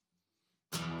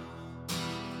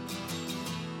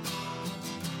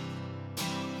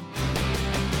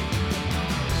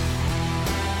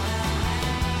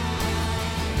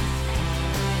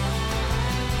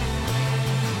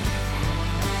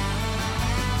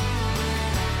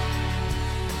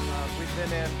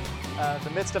been in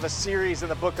the midst of a series in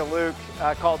the book of Luke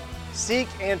called Seek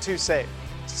and to Save.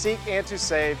 Seek and to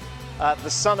Save the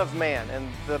Son of Man. And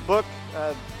the book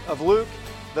of Luke,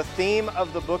 the theme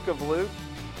of the book of Luke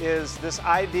is this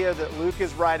idea that Luke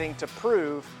is writing to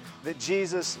prove that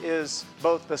Jesus is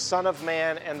both the Son of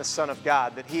Man and the Son of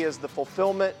God, that he is the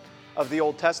fulfillment of the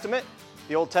Old Testament.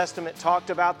 The Old Testament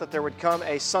talked about that there would come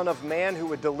a Son of Man who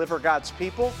would deliver God's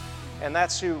people, and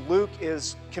that's who Luke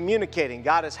is communicating.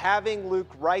 God is having Luke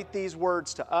write these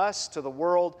words to us, to the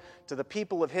world, to the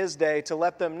people of his day, to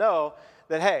let them know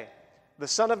that, hey, the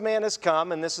Son of Man has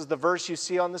come, and this is the verse you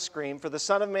see on the screen, for the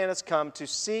Son of Man has come to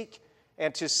seek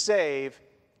and to save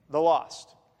the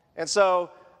lost. And so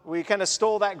we kind of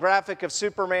stole that graphic of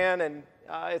Superman, and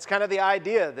it's kind of the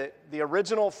idea that the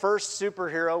original first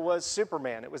superhero was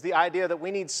Superman. It was the idea that we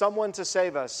need someone to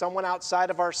save us, someone outside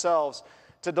of ourselves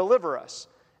to deliver us.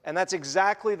 And that's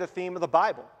exactly the theme of the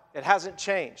Bible. It hasn't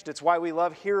changed. It's why we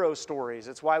love hero stories.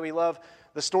 It's why we love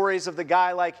the stories of the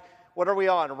guy like, what are we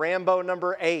on, Rambo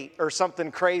number 8 or something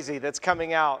crazy that's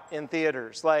coming out in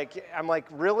theaters. I'm like,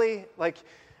 really?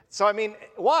 So I mean,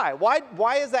 why?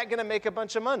 Why is that going to make a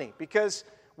bunch of money? Because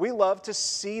we love to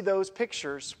see those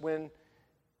pictures when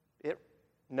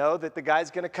know that the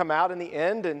guy's going to come out in the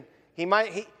end, and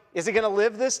is he going to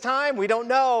live this time? We don't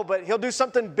know, but he'll do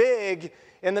something big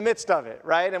in the midst of it,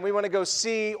 right? And we want to go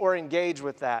see or engage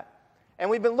with that. And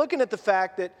we've been looking at the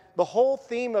fact that the whole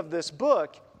theme of this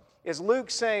book is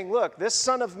Luke saying, look, this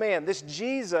Son of Man, this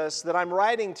Jesus that I'm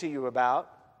writing to you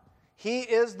about, he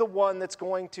is the one that's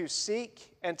going to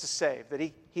seek and to save. That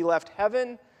he left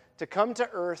heaven to come to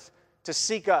earth to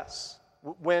seek us.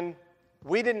 When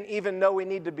we didn't even know we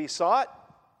need to be sought,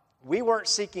 we weren't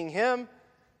seeking him,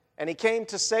 and he came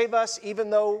to save us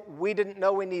even though we didn't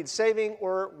know we need saving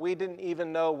or we didn't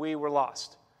even know we were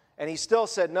lost. And he still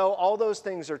said, no, all those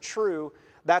things are true.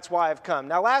 That's why I've come.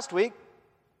 Now, last week,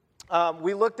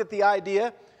 we looked at the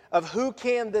idea of who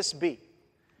can this be?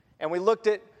 And we looked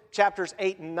at chapters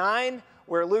 8 and 9,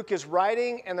 where Luke is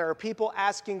writing, and there are people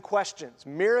asking questions.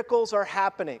 Miracles are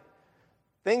happening.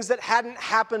 Things that hadn't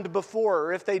happened before,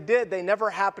 or if they did, they never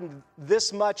happened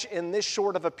this much in this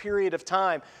short of a period of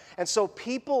time. And so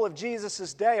people of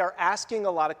Jesus' day are asking a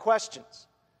lot of questions.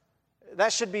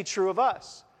 That should be true of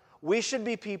us. We should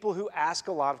be people who ask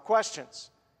a lot of questions.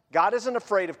 God isn't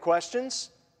afraid of questions.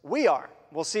 We are.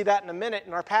 We'll see that in a minute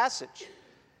in our passage.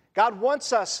 God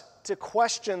wants us to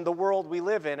question the world we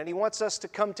live in, and he wants us to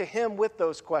come to him with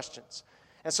those questions.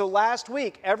 And so last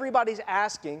week, everybody's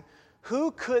asking,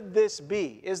 who could this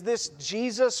be? Is this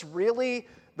Jesus really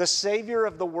the Savior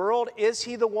of the world? Is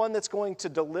he the one that's going to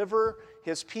deliver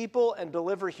his people and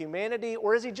deliver humanity?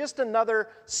 Or is he just another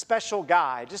special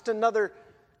guy, just another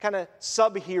kind of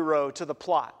sub-hero to the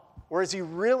plot? Or is he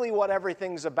really what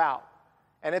everything's about?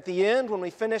 And at the end, when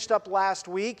we finished up last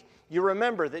week, you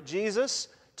remember that Jesus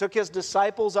took his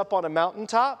disciples up on a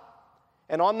mountaintop,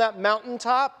 and on that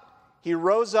mountaintop, he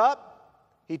rose up,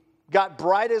 he got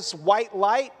bright as white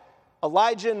light.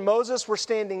 Elijah and Moses were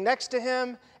standing next to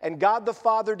him, and God the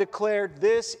Father declared,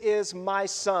 "This is my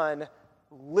Son,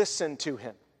 listen to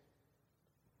him."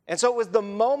 And so it was the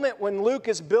moment when Luke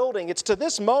is building, it's to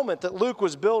this moment that Luke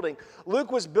was building.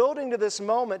 Luke was building to this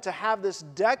moment to have this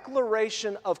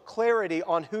declaration of clarity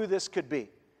on who this could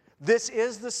be. This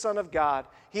is the Son of God.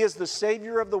 He is the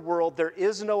Savior of the world. There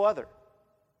is no other.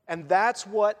 And that's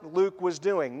what Luke was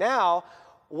doing. Now,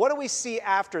 what do we see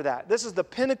after that? This is the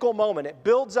pinnacle moment. It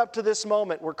builds up to this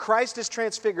moment where Christ is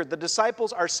transfigured. The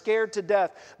disciples are scared to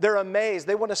death. They're amazed.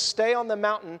 They want to stay on the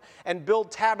mountain and build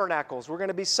tabernacles. We're going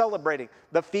to be celebrating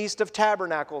the Feast of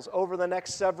Tabernacles over the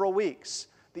next several weeks.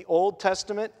 The Old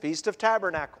Testament Feast of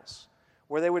Tabernacles,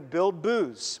 where they would build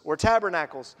booths or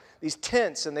tabernacles, these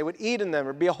tents, and they would eat in them.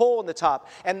 There'd be a hole in the top.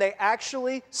 And they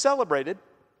actually celebrated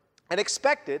and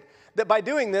expected that by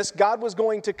doing this, God was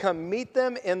going to come meet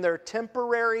them in their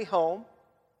temporary home,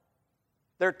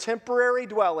 their temporary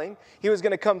dwelling. He was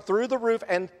going to come through the roof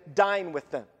and dine with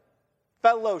them,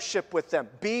 fellowship with them,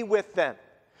 be with them.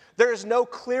 There is no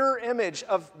clearer image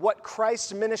of what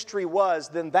Christ's ministry was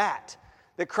than that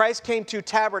Christ came to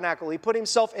tabernacle. He put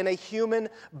himself in a human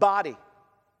body.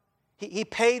 He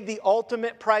paid the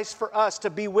ultimate price for us to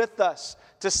be with us,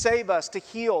 to save us, to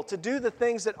heal, to do the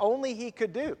things that only he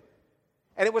could do.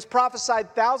 And it was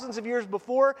prophesied thousands of years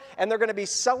before, and they're going to be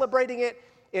celebrating it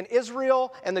in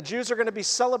Israel, and the Jews are going to be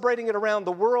celebrating it around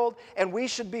the world, and we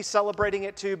should be celebrating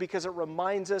it too because it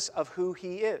reminds us of who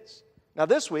he is. Now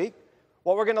this week,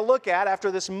 What we're going to look at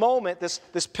after this moment, this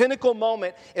pinnacle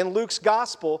moment in Luke's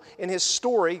gospel, in his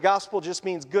story, gospel just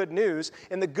means good news,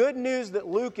 and the good news that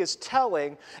Luke is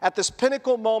telling at this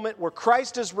pinnacle moment where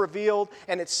Christ is revealed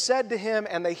and it's said to him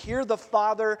and they hear the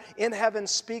Father in heaven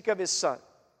speak of his Son.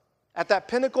 At that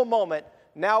pinnacle moment,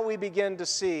 now we begin to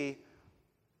see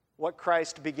what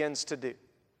Christ begins to do.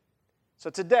 So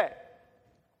today,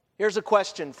 here's a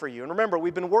question for you. And remember,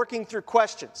 we've been working through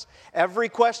questions. Every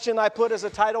question I put as a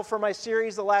title for my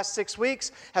series the last 6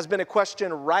 weeks has been a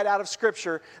question right out of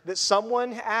Scripture that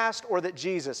someone asked or that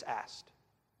Jesus asked.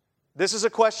 This is a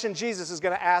question Jesus is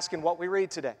going to ask in what we read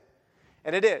today.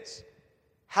 And it is,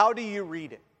 how do you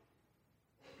read it?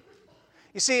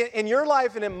 You see, in your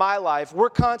life and in my life, we're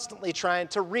constantly trying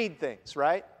to read things,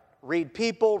 right? Read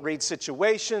people, read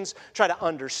situations, try to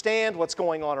understand what's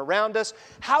going on around us.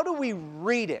 How do we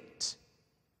read it?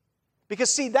 Because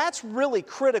see, that's really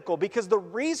critical, because the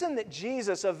reason that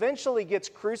Jesus eventually gets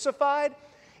crucified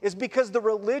is because the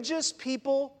religious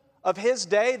people of his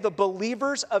day, the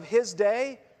believers of his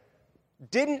day,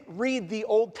 didn't read the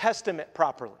Old Testament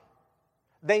properly.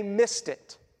 They missed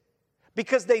it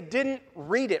because they didn't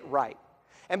read it right.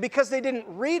 And because they didn't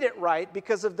read it right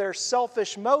because of their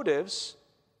selfish motives,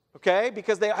 okay,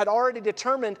 because they had already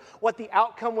determined what the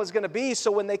outcome was going to be.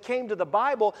 So when they came to the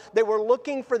Bible, they were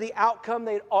looking for the outcome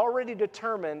they'd already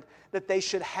determined that they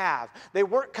should have. They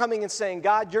weren't coming and saying,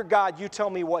 God, you're God, you tell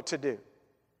me what to do.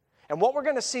 And what we're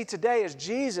going to see today is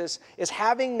Jesus is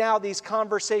having now these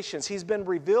conversations. He's been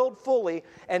revealed fully,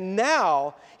 and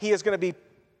now he is going to be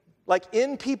like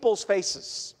in people's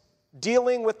faces,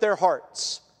 dealing with their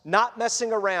hearts, not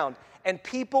messing around, and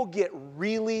people get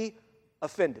really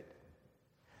offended.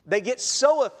 They get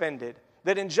so offended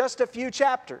that in just a few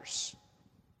chapters,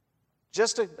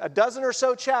 just a dozen or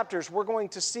so chapters, we're going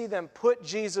to see them put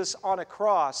Jesus on a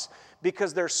cross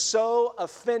because they're so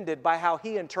offended by how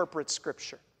he interprets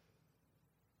Scripture.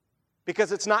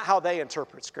 Because it's not how they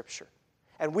interpret Scripture.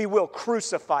 And we will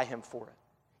crucify him for it.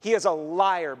 He is a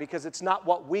liar because it's not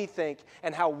what we think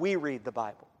and how we read the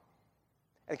Bible.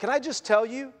 And can I just tell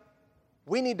you,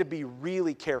 we need to be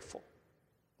really careful.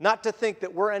 Not to think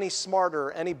that we're any smarter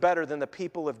or any better than the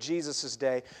people of Jesus'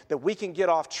 day, that we can get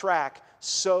off track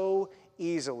so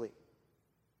easily.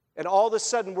 And all of a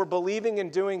sudden we're believing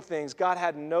and doing things God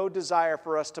had no desire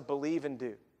for us to believe and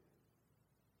do.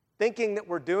 Thinking that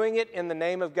we're doing it in the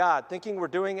name of God, thinking we're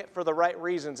doing it for the right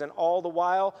reasons, and all the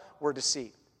while we're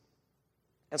deceived.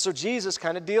 And so Jesus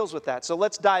kind of deals with that. So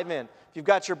let's dive in. If you've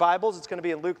got your Bibles, it's going to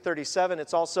be in Luke 37.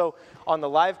 It's also on the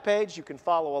live page. You can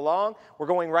follow along. We're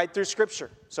going right through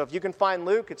Scripture. So if you can find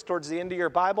Luke, it's towards the end of your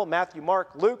Bible. Matthew,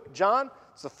 Mark, Luke, John.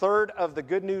 It's the third of the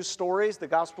good news stories, the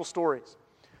gospel stories.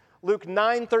 Luke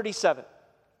 9:37.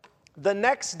 The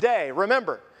next day,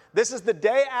 remember, this is the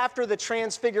day after the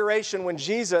transfiguration when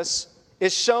Jesus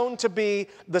is shown to be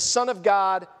the Son of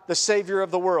God, the Savior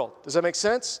of the world. Does that make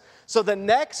sense? So the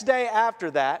next day after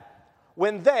that,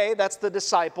 when they, that's the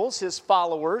disciples, his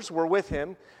followers, were with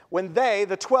him, when they,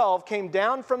 the 12, came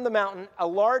down from the mountain, a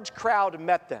large crowd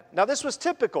met them. Now this was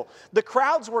typical. The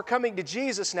crowds were coming to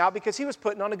Jesus now because he was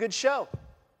putting on a good show.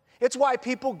 It's why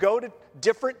people go to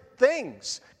different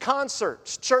things,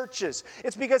 concerts, churches.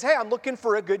 It's because, hey, I'm looking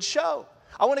for a good show.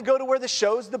 I want to go to where the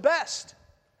show's the best.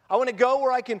 I want to go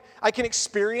where I can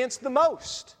experience the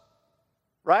most.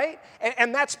 Right?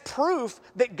 And that's proof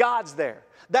that God's there.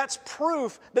 That's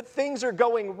proof that things are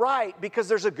going right because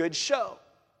there's a good show.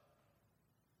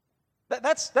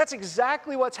 That's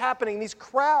exactly what's happening. These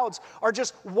crowds are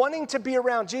just wanting to be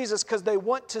around Jesus because they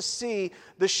want to see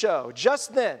the show.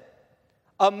 Just then,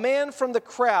 a man from the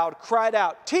crowd cried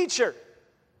out, "Teacher,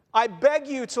 I beg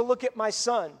you to look at my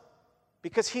son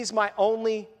because he's my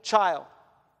only child.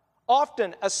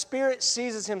 Often a spirit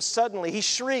seizes him suddenly. He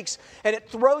shrieks, and it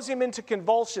throws him into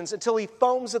convulsions until he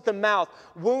foams at the mouth,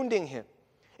 wounding him.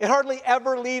 It hardly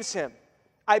ever leaves him.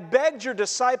 I begged your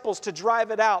disciples to drive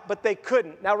it out, but they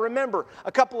couldn't." Now remember,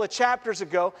 a couple of chapters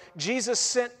ago, Jesus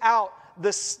sent out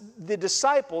the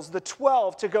disciples, the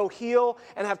 12, to go heal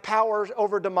and have power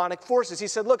over demonic forces. He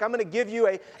said, look, I'm going to give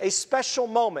you a special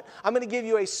moment. I'm going to give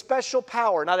you a special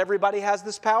power. Not everybody has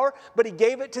this power, but he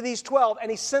gave it to these 12, and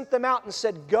he sent them out and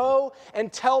said, go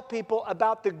and tell people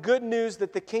about the good news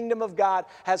that the kingdom of God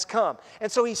has come.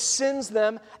 And so he sends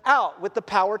them out with the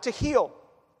power to heal.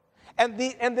 And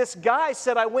this guy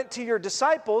said, I went to your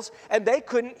disciples, and they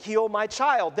couldn't heal my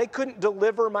child. They couldn't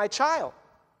deliver my child.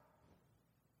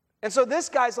 And so this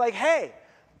guy's like, hey,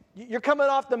 You're coming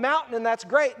off the mountain, and that's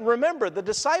great. And remember, the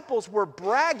disciples were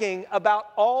bragging about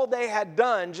all they had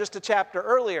done just a chapter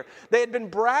earlier. They had been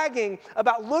bragging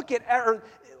about, look at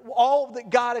all that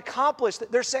God accomplished.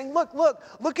 They're saying,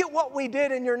 look at what we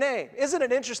did in your name. Isn't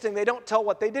it interesting? They don't tell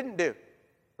what they didn't do,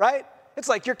 right? It's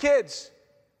like your kids,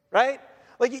 right?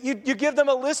 Like you give them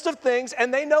a list of things,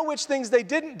 and they know which things they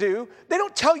didn't do. They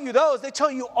don't tell you those. They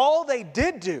tell you all they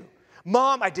did do.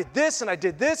 Mom, I did this, and I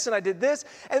did this, and I did this.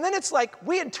 And then it's like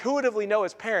we intuitively know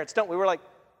as parents, don't we? We're like,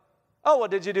 oh, well,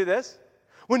 did you do this?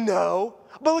 Well, no,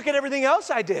 but look at everything else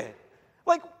I did.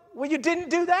 Like, well, you didn't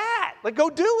do that. Like,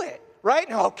 go do it, right?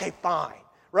 Okay, fine,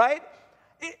 right?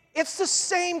 It's the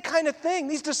same kind of thing.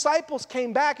 These disciples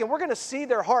came back, and we're going to see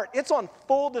their heart. It's on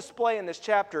full display in this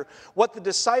chapter, what the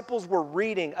disciples were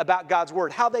reading about God's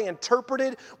word, how they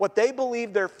interpreted what they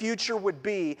believed their future would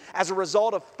be as a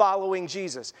result of following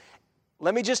Jesus.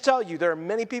 Let me just tell you, there are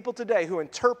many people today who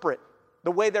interpret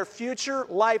the way their future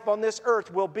life on this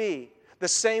earth will be the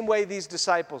same way these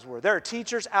disciples were. There are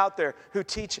teachers out there who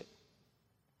teach it.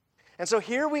 And so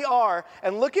here we are,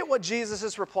 and look at what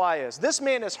Jesus' reply is. This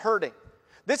man is hurting.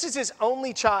 This is his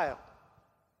only child.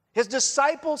 His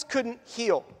disciples couldn't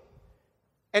heal.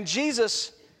 And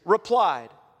Jesus replied,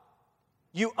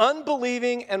 "You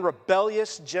unbelieving and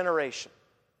rebellious generation,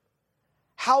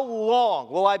 how long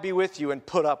will I be with you and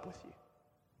put up with you?"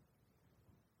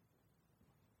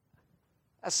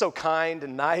 That's so kind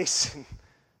and nice.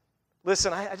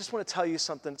 Listen, I just want to tell you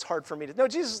something. It's hard for me to... No,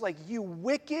 Jesus is like, you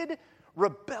wicked,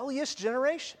 rebellious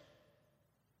generation.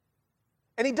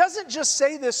 And he doesn't just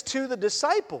say this to the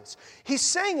disciples. He's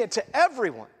saying it to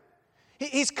everyone.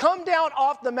 He's come down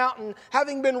off the mountain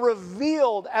having been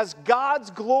revealed as God's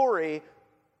glory.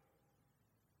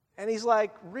 And he's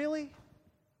like, really?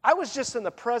 I was just in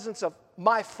the presence of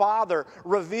my Father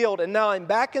revealed, and now I'm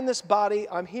back in this body,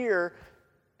 I'm here,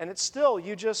 and it's still,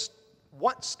 you just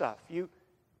want stuff.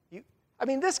 I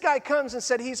mean, this guy comes and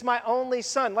said, he's my only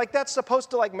son. Like, that's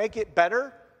supposed to, like, make it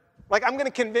better? Like, I'm going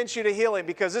to convince you to heal him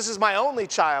because this is my only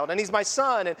child, and he's my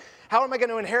son, and how am I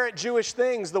going to inherit Jewish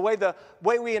things the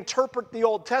way we interpret the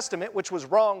Old Testament, which was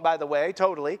wrong, by the way,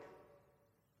 totally.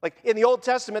 Like, in the Old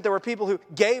Testament, there were people who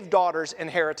gave daughters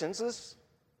inheritances,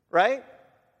 right?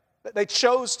 They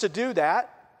chose to do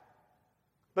that.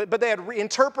 But they had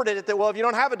reinterpreted it that, well, if you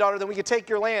don't have a daughter, then we can take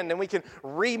your land and we can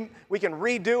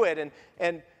redo it.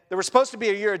 And there was supposed to be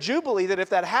a year of Jubilee that if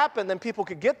that happened, then people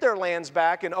could get their lands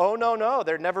back. And oh, no,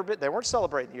 they weren't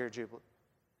celebrating the year of Jubilee.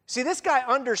 See, this guy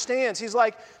understands. He's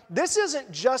like, this isn't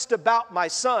just about my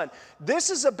son. This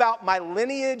is about my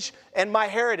lineage and my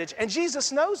heritage. And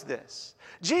Jesus knows this.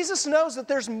 Jesus knows that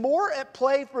there's more at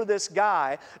play for this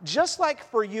guy, just like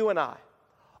for you and I.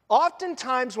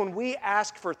 Oftentimes when we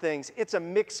ask for things, it's a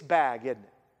mixed bag, isn't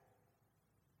it?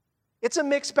 It's a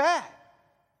mixed bag.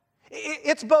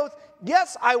 It's both,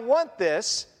 yes, I want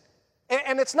this,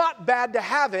 and it's not bad to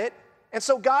have it, and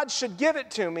so God should give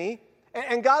it to me.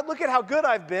 And God, look at how good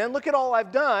I've been. Look at all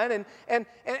I've done. And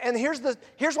here's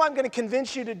why I'm going to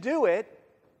convince you to do it.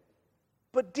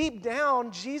 But deep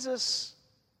down,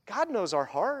 God knows our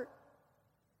heart.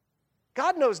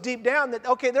 God knows deep down that,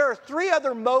 okay, there are 3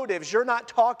 other motives you're not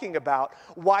talking about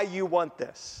why you want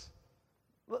this.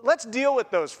 Let's deal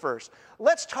with those first.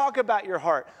 Let's talk about your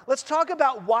heart. Let's talk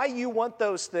about why you want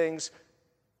those things.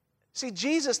 See,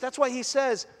 Jesus, that's why he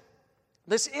says,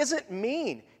 this isn't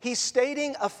mean. He's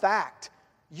stating a fact.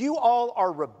 You all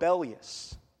are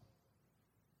rebellious.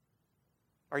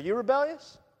 Are you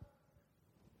rebellious?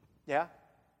 Yeah.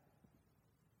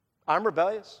 I'm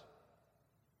rebellious.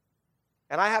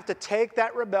 And I have to take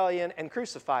that rebellion and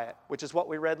crucify it, which is what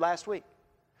we read last week.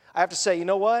 I have to say, you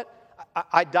know what?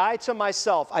 I die to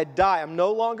myself. I die. I'm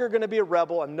no longer going to be a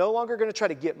rebel. I'm no longer going to try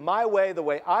to get my way the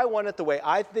way I want it, the way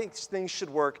I think things should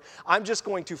work. I'm just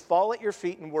going to fall at your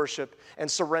feet and worship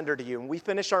and surrender to you. And we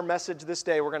finish our message this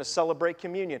day. We're going to celebrate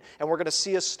communion, and we're going to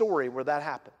see a story where that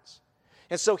happens.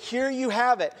 And so here you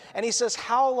have it. And he says,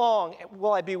 how long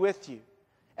will I be with you?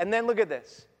 And then look at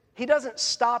this. He doesn't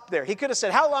stop there. He could have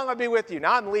said, how long will I be with you?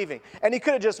 Now I'm leaving. And he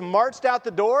could have just marched out the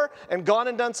door and gone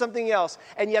and done something else.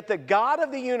 And yet the God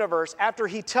of the universe, after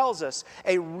he tells us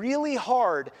a really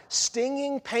hard,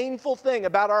 stinging, painful thing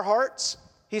about our hearts,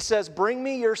 he says, bring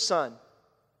me your son.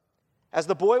 As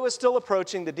the boy was still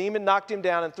approaching, the demon knocked him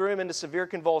down and threw him into severe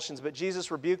convulsions. But Jesus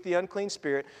rebuked the unclean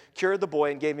spirit, cured the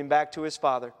boy, and gave him back to his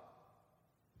father.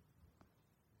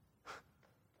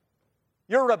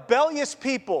 You're rebellious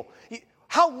people.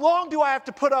 How long do I have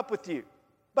to put up with you?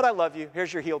 But I love you.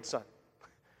 Here's your healed son.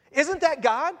 Isn't that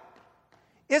God?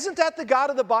 Isn't that the God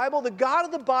of the Bible? The God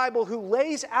of the Bible who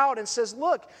lays out and says,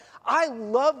 look, I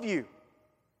love you.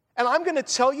 And I'm going to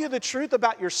tell you the truth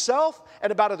about yourself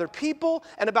and about other people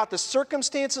and about the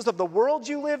circumstances of the world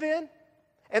you live in.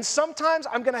 And sometimes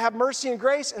I'm going to have mercy and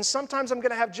grace, and sometimes I'm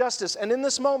going to have justice. And in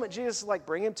this moment, Jesus is like,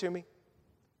 bring him to me.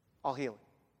 I'll heal him.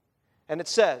 And it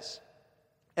says,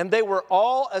 and they were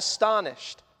all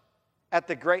astonished at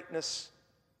the greatness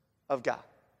of God.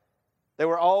 They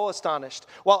were all astonished.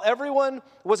 While everyone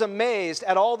was amazed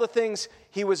at all the things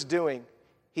he was doing,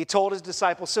 he told his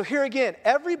disciples. So here again,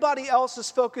 everybody else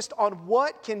is focused on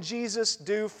what can Jesus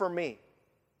do for me?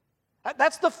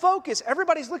 That's the focus.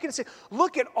 Everybody's looking and saying,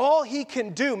 look at all he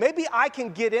can do. Maybe I can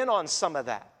get in on some of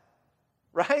that,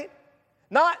 right?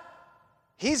 Not,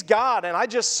 he's God and I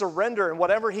just surrender and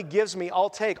whatever he gives me, I'll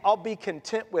take. I'll be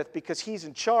content with because he's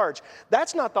in charge.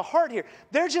 That's not the heart here.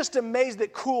 They're just amazed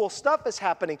that cool stuff is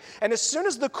happening. And as soon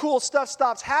as the cool stuff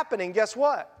stops happening, guess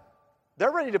what?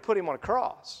 They're ready to put him on a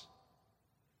cross.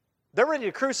 They're ready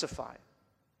to crucify him.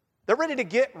 They're ready to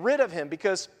get rid of him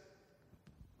because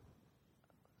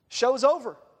show's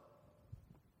over.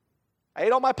 I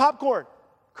ate all my popcorn.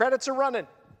 Credits are running.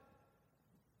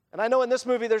 And I know in this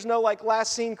movie there's no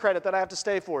last scene credit that I have to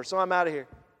stay for, so I'm out of here.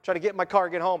 Try to get in my car,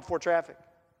 get home before traffic.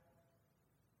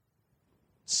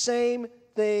 Same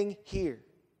thing here.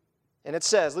 And it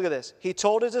says, look at this. He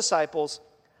told his disciples,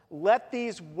 let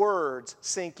these words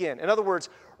sink in. In other words,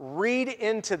 read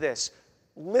into this.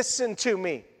 Listen to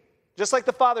me. Just like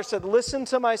the Father said, listen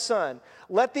to my Son.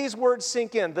 Let these words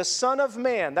sink in. The Son of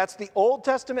Man, that's the Old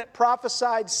Testament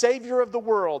prophesied Savior of the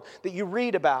world that you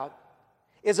read about,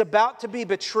 is about to be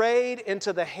betrayed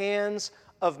into the hands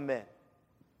of men.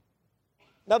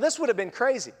 Now, this would have been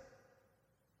crazy.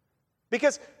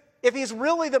 Because if he's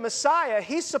really the Messiah,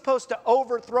 he's supposed to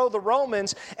overthrow the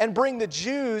Romans and bring the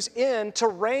Jews in to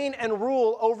reign and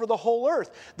rule over the whole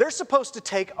earth. They're supposed to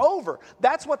take over.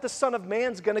 That's what the Son of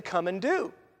Man's going to come and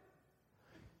do.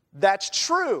 That's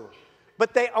true.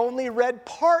 But they only read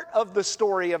part of the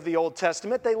story of the Old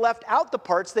Testament. They left out the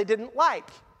parts they didn't like,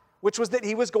 which was that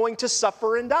he was going to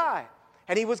suffer and die,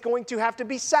 and he was going to have to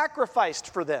be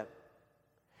sacrificed for them,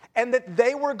 and that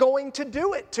they were going to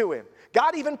do it to him.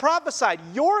 God even prophesied,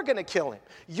 you're going to kill him.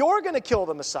 You're going to kill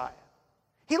the Messiah.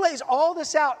 He lays all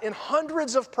this out in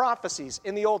hundreds of prophecies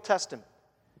in the Old Testament.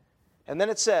 And then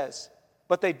it says,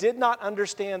 but they did not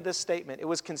understand this statement. It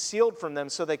was concealed from them,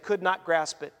 so they could not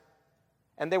grasp it.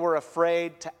 And they were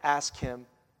afraid to ask him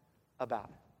about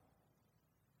it.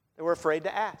 They were afraid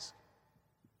to ask.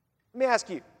 Let me ask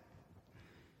you,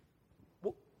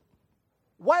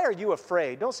 why are you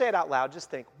afraid? Don't say it out loud,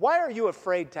 just think. Why are you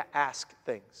afraid to ask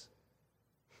things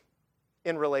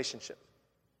in relationship?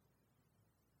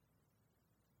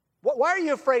 Why are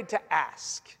you afraid to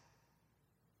ask?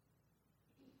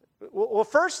 Well,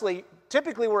 firstly,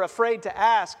 typically we're afraid to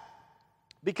ask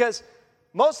because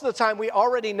most of the time we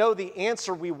already know the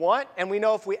answer we want, and we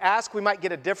know if we ask, we might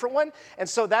get a different one. And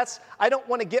so I don't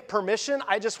want to get permission,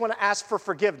 I just want to ask for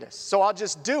forgiveness. So I'll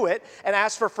just do it and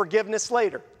ask for forgiveness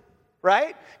later,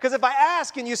 right? Because if I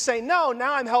ask and you say no,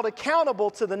 now I'm held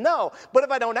accountable to the no. But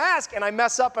if I don't ask and I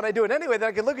mess up and I do it anyway, then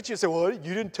I can look at you and say, well,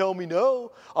 you didn't tell me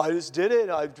no. I just did it.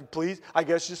 I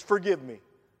guess just forgive me.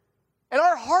 In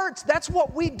our hearts, that's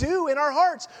what we do in our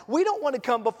hearts. We don't want to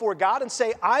come before God and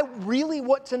say, I really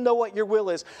want to know what your will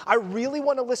is. I really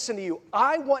want to listen to you.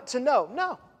 I want to know.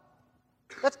 No,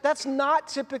 that's not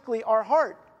typically our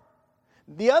heart.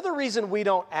 The other reason we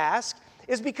don't ask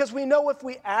is because we know if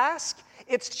we ask,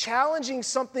 it's challenging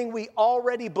something we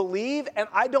already believe, and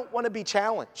I don't want to be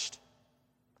challenged.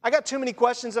 I got too many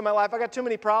questions in my life. I got too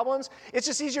many problems. It's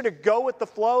just easier to go with the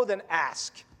flow than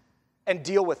ask and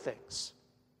deal with things.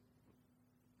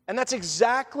 And that's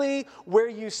exactly where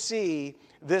you see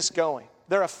this going.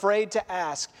 They're afraid to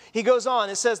ask. He goes on,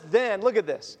 it says, then, look at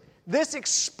this. This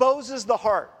exposes the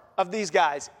heart of these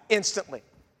guys instantly.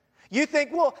 You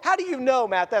think, well, how do you know,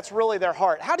 Matt, that's really their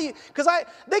heart? Because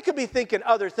they could be thinking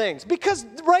other things. Because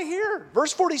right here,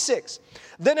 verse 46,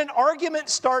 then an argument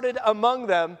started among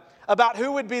them about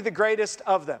who would be the greatest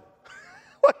of them.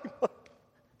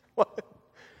 What?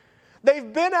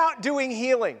 They've been out doing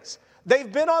healings.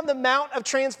 They've been on the Mount of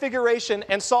Transfiguration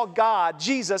and saw God,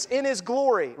 Jesus, in his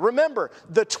glory. Remember,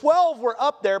 the 12 were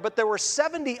up there, but there were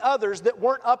 70 others that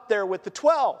weren't up there with the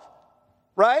 12,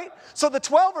 right? So the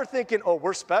 12 are thinking, oh,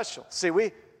 we're special. See,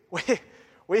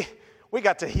 we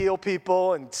got to heal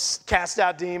people and cast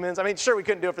out demons. I mean, sure, we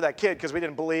couldn't do it for that kid because we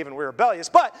didn't believe and we were rebellious.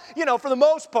 But, for the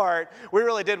most part, we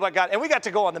really did what God, and we got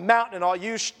to go on the mountain and all.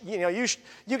 You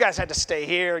guys had to stay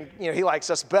here, and, he likes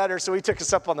us better, so he took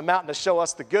us up on the mountain to show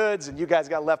us the goods, and you guys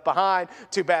got left behind.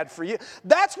 Too bad for you.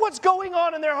 That's what's going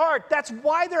on in their heart. That's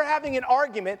why they're having an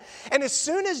argument. And as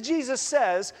soon as Jesus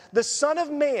says, the Son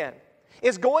of Man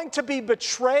is going to be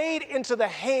betrayed into the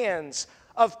hands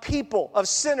of people, of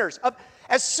sinners.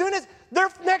 As soon as their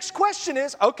next question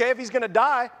is, okay, if he's going to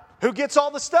die, who gets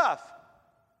all the stuff?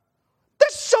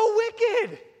 That's so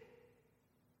wicked.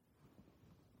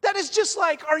 That is just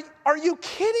like, are you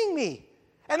kidding me?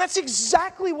 And that's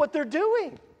exactly what they're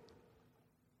doing.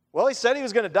 Well, he said he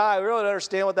was going to die. We really don't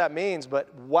understand what that means,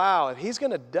 but wow, if he's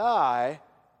going to die,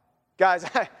 guys,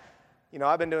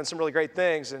 I've been doing some really great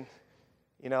things, and,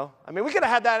 we could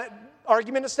have had that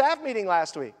argument at staff meeting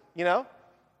last week,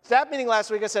 Staff meeting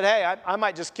last week, I said, hey, I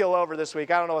might just kill over this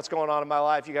week. I don't know what's going on in my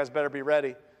life. You guys better be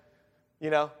ready, We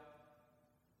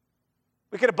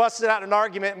could have busted out an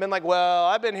argument and been like, well,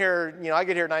 I've been here, I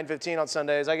get here at 9:15 on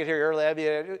Sundays. I get here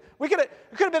early. We could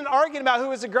have been arguing about who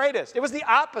was the greatest. It was the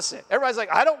opposite. Everybody's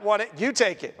like, I don't want it. You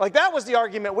take it. Like, that was the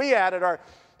argument we had at our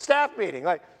staff meeting.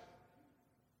 Like,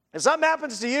 if something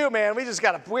happens to you, man, we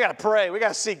got to pray. We got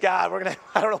to seek God.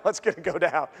 I don't know what's going to go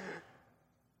down.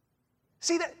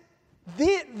 See,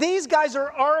 these guys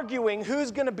are arguing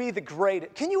who's going to be the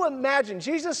greatest. Can you imagine?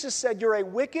 Jesus just said, you're a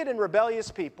wicked and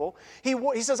rebellious people.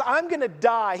 He says, I'm going to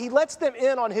die. He lets them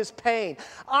in on his pain.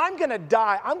 I'm going to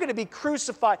die. I'm going to be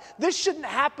crucified. This shouldn't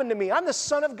happen to me. I'm the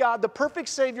Son of God, the perfect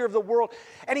Savior of the world.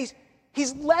 And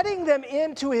he's letting them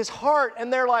into his heart,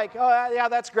 and they're like, oh, yeah,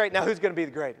 that's great. Now who's going to be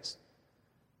the greatest?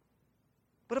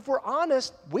 But if we're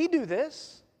honest, we do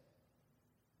this.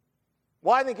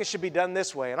 Well, I think it should be done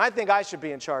this way, and I think I should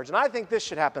be in charge, and I think this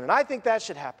should happen, and I think that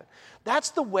should happen.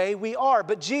 That's the way we are.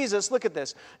 But Jesus, look at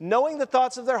this, knowing the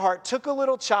thoughts of their heart, took a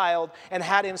little child and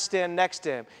had him stand next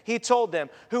to him. He told them,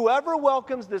 whoever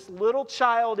welcomes this little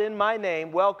child in my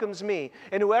name welcomes me,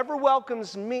 and whoever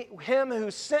welcomes me, him who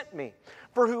sent me.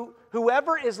 For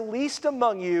whoever is least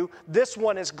among you, this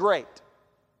one is great.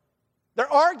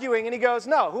 They're arguing, and he goes,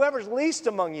 no, whoever's least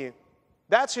among you,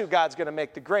 that's who God's going to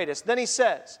make the greatest. Then he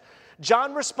says,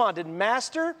 John responded,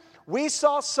 Master, we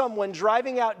saw someone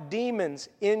driving out demons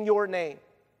in your name,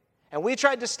 and we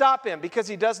tried to stop him because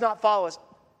he does not follow us.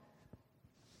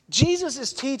 Jesus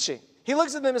is teaching. He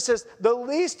looks at them and says, the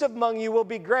least among you will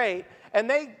be great, and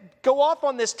they go off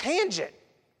on this tangent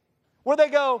where they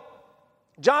go,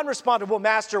 John responded, well,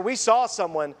 Master, we saw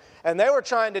someone, and they were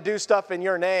trying to do stuff in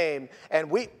your name, and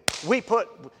we're going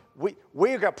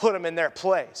to put them in their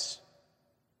place.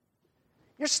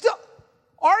 You're still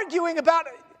arguing about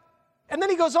it. And then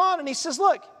he goes on and he says,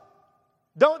 look,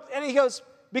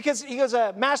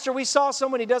 Master, we saw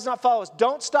someone, he does not follow us.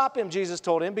 Don't stop him, Jesus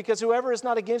told him, because whoever is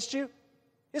not against you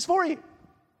is for you.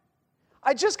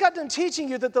 I just got done teaching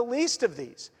you that the least of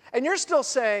these, and you're still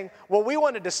saying, well, we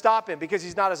wanted to stop him because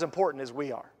he's not as important as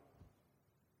we are.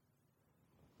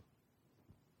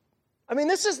 I mean,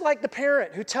 this is like the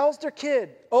parent who tells their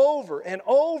kid over and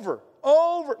over,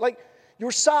 like,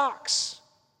 your socks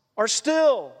are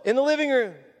still in the living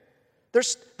room.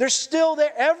 They're still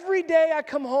there. Every day I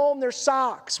come home, there's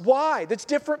socks. Why? That's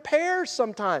different pairs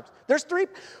sometimes. There's three.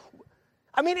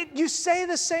 I mean, you say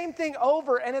the same thing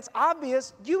over, and it's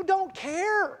obvious you don't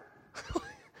care.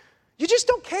 You just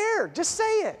don't care. Just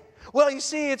say it. Well, you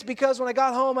see, it's because when I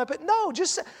got home,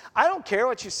 just say, I don't care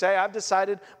what you say. I've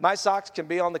decided my socks can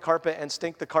be on the carpet and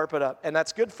stink the carpet up, and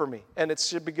that's good for me, and it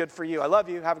should be good for you. I love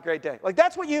you. Have a great day. Like,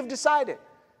 that's what you've decided.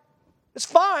 It's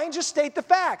fine, just state the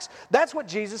facts. That's what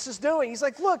Jesus is doing. He's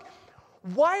like, look,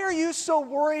 why are you so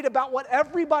worried about what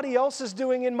everybody else is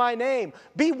doing in my name?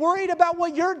 Be worried about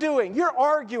what you're doing. You're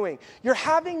arguing. You're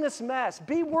having this mess.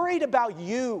 Be worried about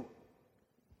you.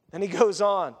 And he goes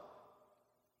on.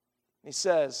 He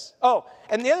says,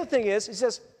 and the other thing is, he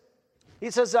says,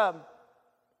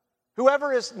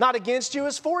 whoever is not against you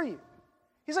is for you.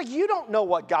 He's like, you don't know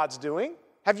what God's doing.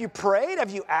 Have you prayed?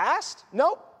 Have you asked?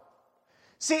 Nope.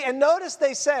 See, and notice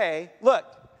they say, look,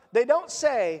 they don't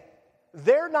say,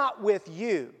 they're not with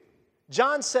you.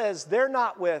 John says, they're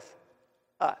not with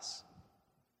us.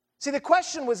 See, the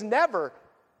question was never,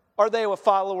 are they a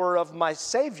follower of my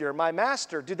Savior, my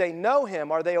Master? Do they know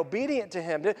him? Are they obedient to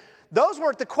him? Those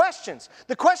weren't the questions.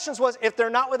 The questions was, if they're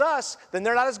not with us, then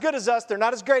they're not as good as us, they're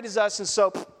not as great as us, and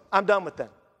so I'm done with them.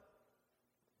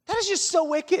 That is just so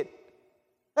wicked.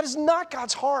 That is not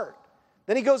God's heart.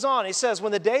 Then he goes on, he says,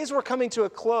 when the days were coming to a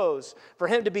close for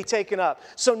him to be taken up.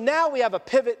 So now we have a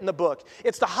pivot in the book.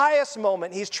 It's the highest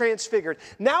moment. He's transfigured.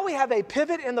 Now we have a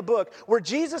pivot in the book where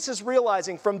Jesus is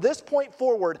realizing from this point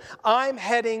forward, I'm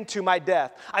heading to my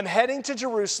death. I'm heading to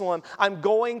Jerusalem. I'm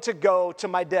going to go to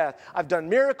my death. I've done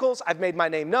miracles. I've made my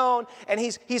name known. And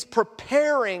he's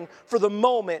preparing for the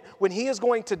moment when he is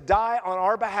going to die on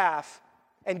our behalf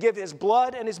and give his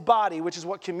blood and his body, which is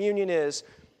what communion is,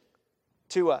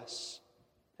 to us.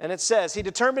 And it says, he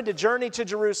determined to journey to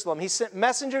Jerusalem. He sent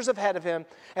messengers ahead of him,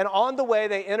 and on the way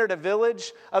they entered a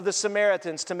village of the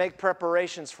Samaritans to make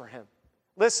preparations for him.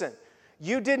 Listen,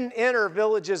 you didn't enter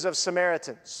villages of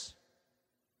Samaritans.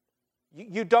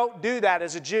 You don't do that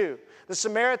as a Jew. The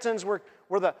Samaritans were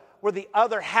the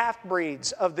other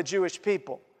half-breeds of the Jewish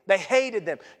people. They hated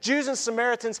them. Jews and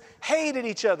Samaritans hated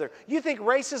each other. You think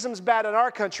racism's bad in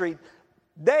our country?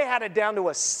 They had it down to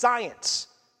a science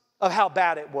of how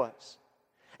bad it was.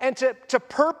 And to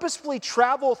purposefully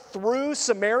travel through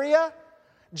Samaria,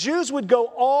 Jews would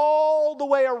go all the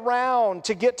way around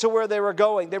to get to where they were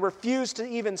going. They refused to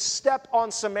even step on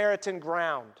Samaritan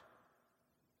ground.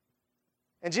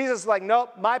 And Jesus is like,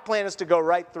 nope, my plan is to go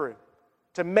right through,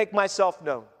 to make myself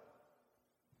known.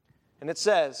 And it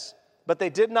says, but they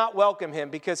did not welcome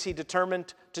him because he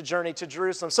determined to journey to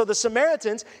Jerusalem. So the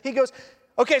Samaritans, he goes,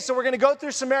 okay, so we're going to go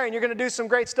through Samaria and you're going to do some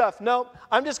great stuff. No,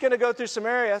 I'm just going to go through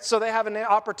Samaria so they have an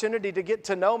opportunity to get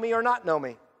to know me or not know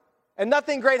me. And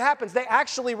nothing great happens. They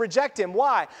actually reject him.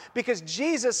 Why? Because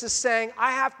Jesus is saying,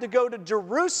 I have to go to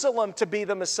Jerusalem to be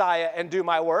the Messiah and do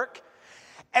my work.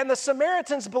 And the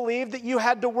Samaritans believed that you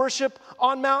had to worship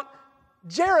on Mount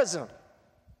Gerizim.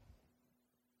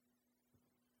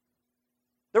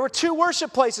 There were two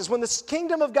worship places. When the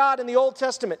kingdom of God in the Old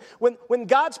Testament, when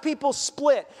God's people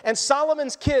split and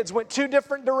Solomon's kids went two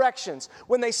different directions,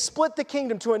 when they split the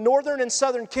kingdom to a northern and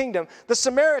southern kingdom, the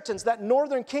Samaritans, that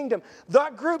northern kingdom,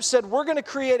 that group said, we're going to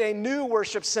create a new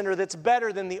worship center that's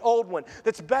better than the old one,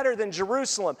 that's better than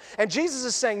Jerusalem. And Jesus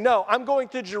is saying, no, I'm going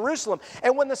to Jerusalem.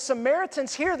 And when the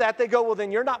Samaritans hear that, they go, well,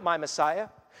 then you're not my Messiah.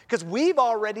 Because we've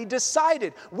already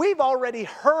decided, we've already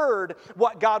heard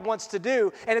what God wants to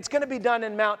do, and it's going to be done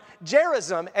in Mount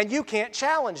Gerizim, and you can't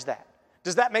challenge that.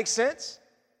 Does that make sense?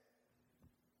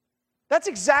 That's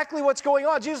exactly what's going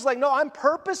on. Jesus is like, no, I'm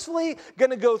purposefully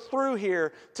going to go through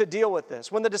here to deal with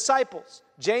this. When the disciples,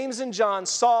 James and John,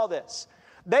 saw this,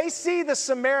 they see the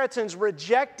Samaritans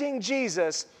rejecting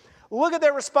Jesus. Look at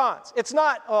their response. It's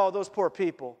not, oh, those poor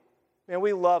people. Man,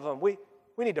 we love them. We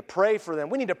need to pray for them.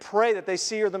 We need to pray that they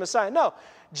see you're the Messiah. No,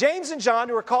 James and John,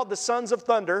 who are called the sons of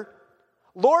thunder,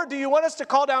 Lord, do you want us to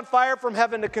call down fire from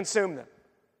heaven to consume them?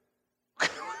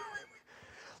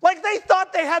 Like they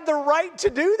thought they had the right to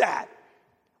do that.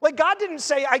 Like God didn't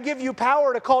say, I give you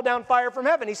power to call down fire from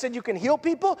heaven. He said you can heal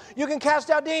people, you can cast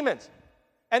out demons,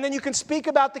 and then you can speak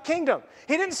about the kingdom.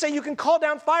 He didn't say you can call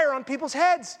down fire on people's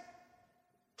heads.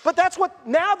 But that's what,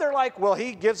 now they're like, well,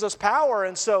 he gives us power,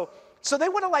 and so they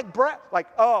want to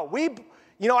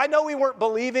I know we weren't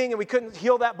believing and we couldn't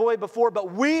heal that boy before,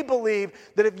 but we believe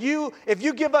that if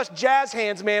you give us jazz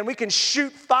hands, man, we can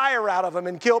shoot fire out of them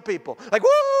and kill people. Like,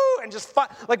 woo! And just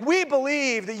like we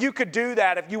believe that you could do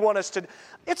that if you want us to.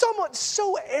 It's almost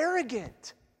so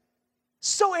arrogant.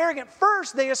 So arrogant.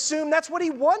 First, they assume that's what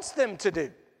he wants them to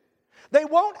do. They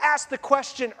won't ask the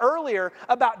question earlier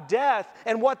about death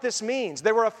and what this means.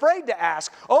 They were afraid to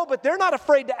ask. Oh, but they're not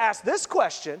afraid to ask this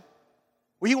question.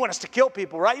 Well, you want us to kill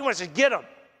people, right? You want us to get them.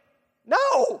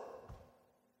 No.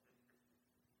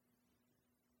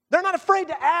 They're not afraid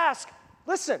to ask.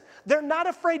 Listen, they're not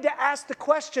afraid to ask the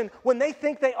question when they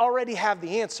think they already have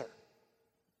the answer.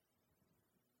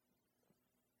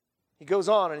 He goes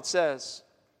on and it says,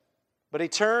 but he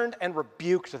turned and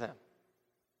rebuked them.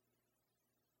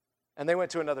 And they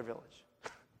went to another village.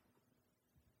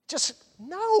 Just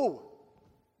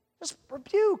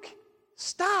rebuke.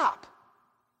 Stop.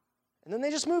 And then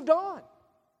they just moved on. It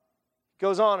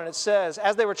goes on and it says,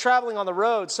 as they were traveling on the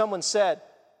road, someone said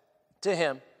to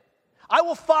him, I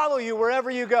will follow you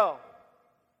wherever you go.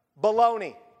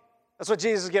 Baloney. That's what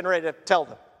Jesus is getting ready to tell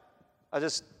them.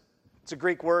 It's a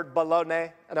Greek word,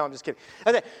 baloney. No, I'm just kidding.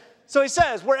 Okay. So he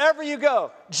says, wherever you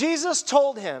go. Jesus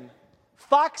told him,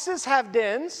 foxes have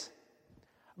dens,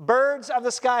 birds of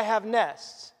the sky have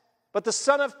nests, but the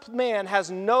Son of Man has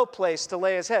no place to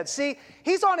lay his head. See,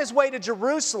 he's on his way to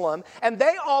Jerusalem, and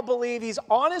they all believe he's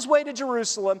on his way to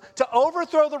Jerusalem to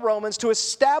overthrow the Romans, to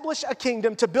establish a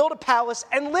kingdom, to build a palace,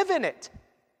 and live in it.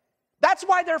 That's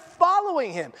why they're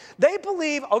following him. They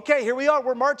believe, okay, here we are,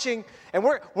 we're marching, and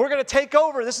we're going to take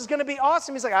over. This is going to be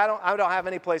awesome. He's like, I don't have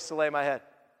any place to lay my head.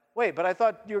 Wait, but I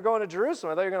thought you were going to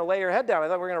Jerusalem. I thought you were going to lay your head down. I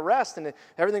thought we were going to rest and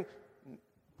everything.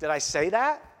 Did I say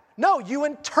that? No, you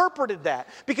interpreted that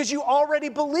because you already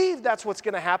believe that's what's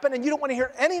going to happen and you don't want to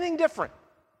hear anything different.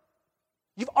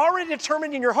 You've already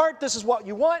determined in your heart this is what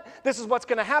you want, this is what's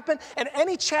going to happen, and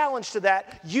any challenge to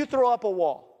that, you throw up a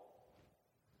wall.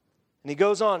 And he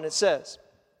goes on and it says,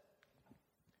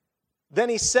 then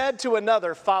he said to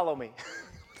another, follow me.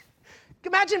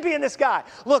 Imagine being this guy.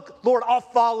 Look, Lord, I'll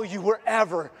follow you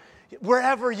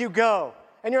wherever you go.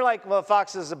 And you're like, well,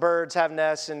 foxes and birds have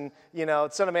nests, and, the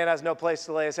Son of Man has no place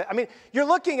to lay his head. I mean, you're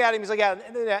looking at him, he's like,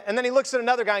 yeah. And then he looks at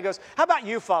another guy and goes, how about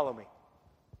you follow me?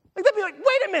 Like, they'd be like,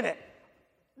 wait a minute.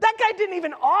 That guy didn't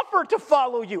even offer to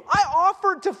follow you. I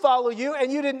offered to follow you,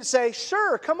 and you didn't say,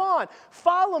 sure, come on,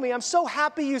 follow me. I'm so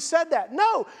happy you said that.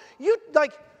 No, you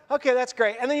like, okay, that's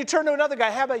great. And then you turn to another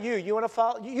guy, how about you? You want to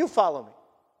follow? You follow me.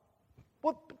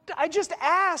 Well, I just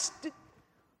asked.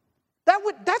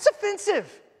 That's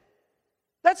offensive.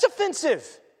 That's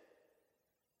offensive.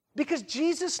 Because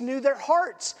Jesus knew their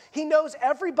hearts. He knows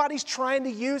everybody's trying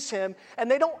to use him, and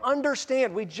they don't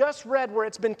understand. We just read where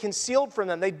it's been concealed from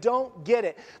them. They don't get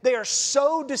it. They are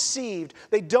so deceived.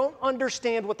 They don't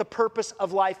understand what the purpose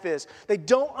of life is. They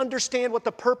don't understand what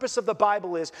the purpose of the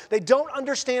Bible is. They don't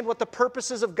understand what the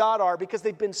purposes of God are because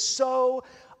they've been so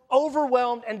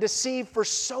overwhelmed and deceived for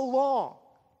so long.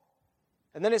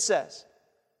 And then it says,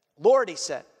 Lord, he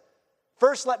said,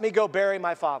 first let me go bury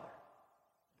my father.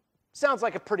 Sounds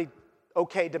like a pretty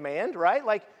okay demand, right?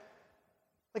 Like,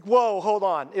 whoa, hold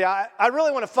on. Yeah, I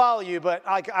really want to follow you, but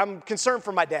I'm concerned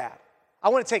for my dad. I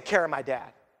want to take care of my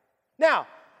dad. Now,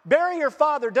 bury your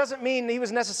father doesn't mean he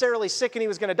was necessarily sick and he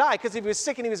was going to die, because if he was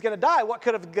sick and he was going to die, what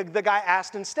could have the guy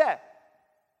asked instead?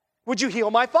 Would you heal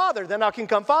my father? Then I can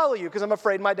come follow you because I'm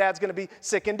afraid my dad's going to be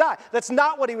sick and die. That's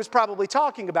not what he was probably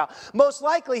talking about. Most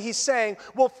likely he's saying,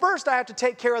 well, first I have to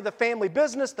take care of the family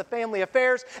business, the family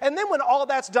affairs, and then when all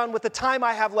that's done with the time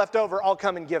I have left over, I'll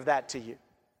come and give that to you.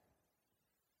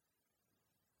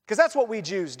 Because that's what we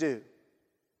Jews do.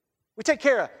 We take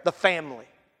care of the family.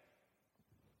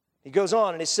 He goes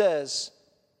on and he says,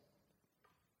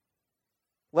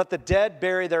 let the dead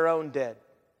bury their own dead.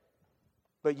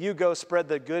 But you go spread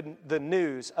the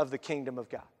news of the kingdom of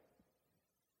God.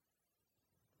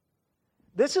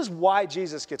 This is why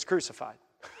Jesus gets crucified.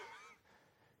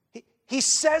 He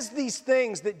says these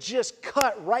things that just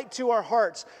cut right to our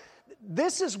hearts.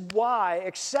 This is why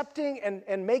accepting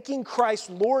and making Christ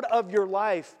Lord of your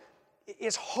life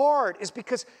is hard, is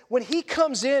because when he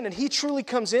comes in, and he truly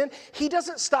comes in, he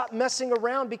doesn't stop messing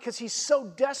around because he's so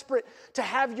desperate to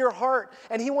have your heart,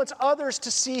 and he wants others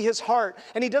to see his heart,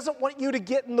 and he doesn't want you to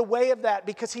get in the way of that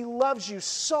because he loves you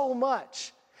so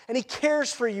much, and he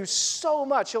cares for you so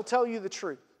much. He'll tell you the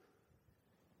truth.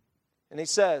 And he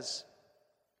says,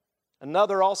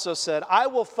 another also said, I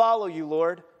will follow you,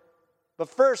 Lord, but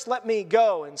first let me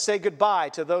go and say goodbye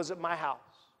to those at my house.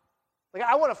 Like,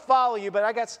 I want to follow you, but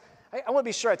I want to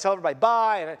be sure I tell everybody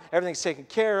bye and everything's taken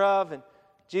care of. And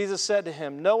Jesus said to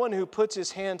him, no one who puts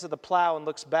his hand to the plow and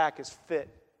looks back is fit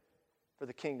for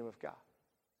the kingdom of God.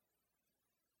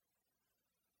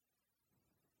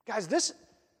 Guys, this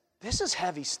is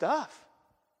heavy stuff.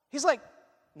 He's like,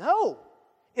 no.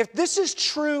 If this is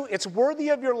true, it's worthy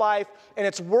of your life, and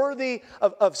it's worthy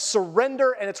of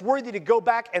surrender, and it's worthy to go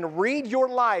back and read your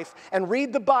life and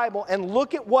read the Bible and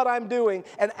look at what I'm doing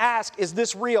and ask, is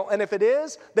this real? And if it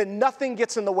is, then nothing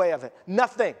gets in the way of it.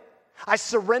 Nothing. I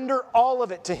surrender all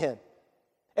of it to him.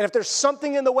 And if there's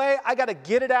something in the way, I got to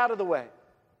get it out of the way.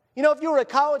 You know, if you were a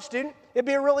college student, it'd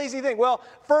be a real easy thing. Well,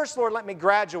 first, Lord, let me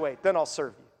graduate, then I'll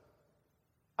serve you.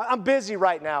 I'm busy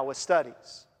right now with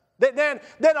studies. Then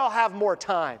I'll have more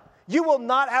time. You will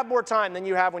not have more time than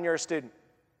you have when you're a student.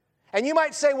 And you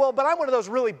might say, well, but I'm one of those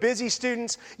really busy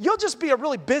students. You'll just be a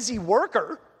really busy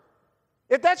worker.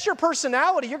 If that's your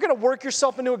personality, you're going to work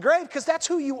yourself into a grave because that's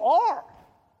who you are.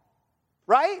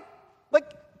 Right?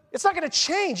 Like, it's not going to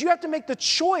change. You have to make the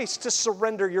choice to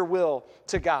surrender your will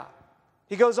to God.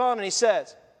 He goes on and he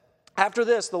says, after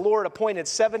this, the Lord appointed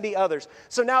 70 others.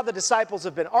 So now the disciples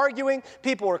have been arguing,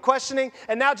 people were questioning,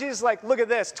 and now Jesus is like, look at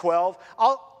this, 12.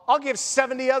 I'll give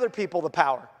 70 other people the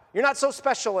power. You're not so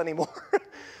special anymore.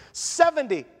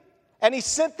 70. And he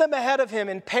sent them ahead of him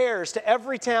in pairs to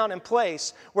every town and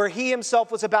place where he himself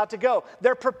was about to go.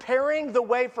 They're preparing the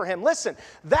way for him. Listen,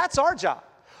 that's our job.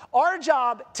 Our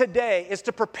job today is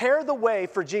to prepare the way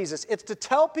for Jesus. It's to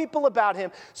tell people about him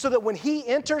so that when he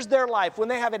enters their life, when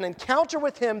they have an encounter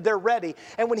with him, they're ready.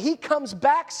 And when he comes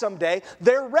back someday,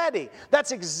 they're ready.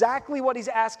 That's exactly what he's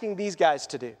asking these guys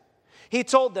to do. He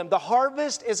told them, the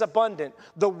harvest is abundant,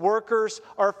 the workers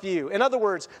are few. In other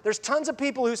words, there's tons of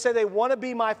people who say they want to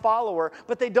be my follower,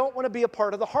 but they don't want to be a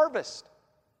part of the harvest.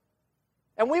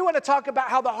 And we want to talk about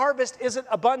how the harvest isn't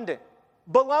abundant.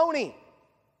 Baloney.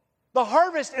 The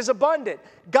harvest is abundant.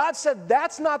 God said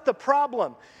that's not the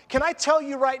problem. Can I tell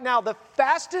you right now, the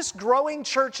fastest growing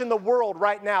church in the world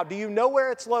right now, do you know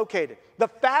where it's located? The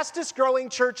fastest growing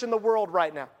church in the world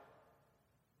right now.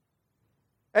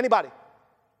 Anybody?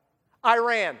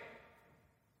 Iran.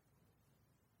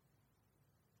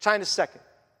 China's second.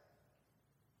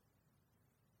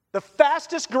 The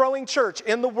fastest growing church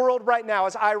in the world right now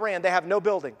is Iran. They have no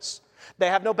buildings. They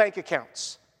have no bank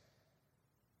accounts.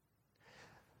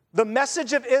 The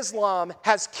message of Islam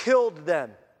has killed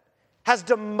them, has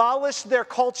demolished their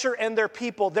culture and their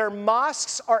people. Their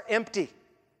mosques are empty.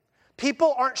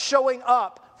 People aren't showing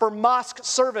up for mosque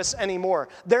service anymore.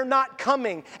 They're not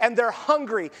coming, and they're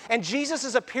hungry. And Jesus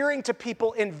is appearing to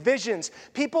people in visions.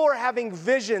 People are having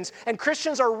visions, and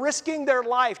Christians are risking their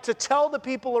life to tell the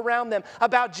people around them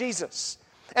about Jesus.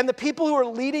 And the people who are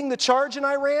leading the charge in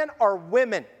Iran are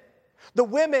women. The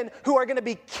women who are going to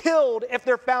be killed if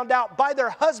they're found out by their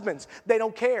husbands. They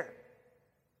don't care.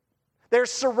 They're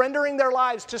surrendering their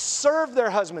lives to serve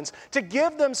their husbands, to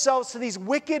give themselves to these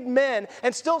wicked men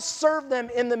and still serve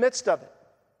them in the midst of it.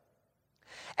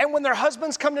 And when their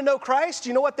husbands come to know Christ,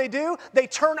 you know what they do? They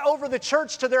turn over the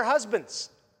church to their husbands.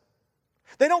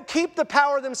 They don't keep the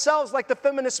power themselves like the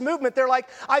feminist movement. They're like,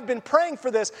 I've been praying for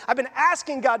this. I've been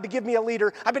asking God to give me a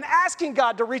leader. I've been asking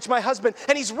God to reach my husband,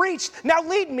 and he's reached. Now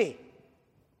lead me.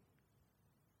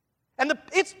 And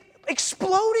it's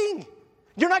exploding.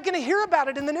 You're not going to hear about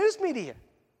it in the news media.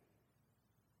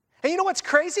 And you know what's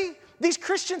crazy? These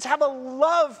Christians have a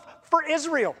love for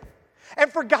Israel and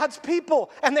for God's people,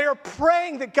 and they are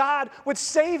praying that God would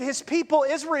save his people,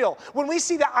 Israel. When we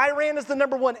see that Iran is the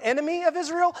number one enemy of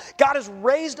Israel, God has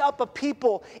raised up a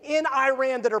people in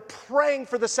Iran that are praying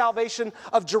for the salvation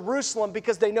of Jerusalem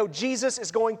because they know Jesus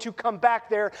is going to come back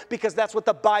there because that's what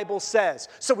the Bible says.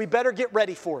 So we better get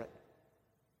ready for it.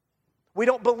 We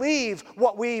don't believe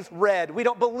what we've read. We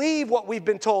don't believe what we've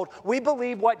been told. We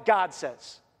believe what God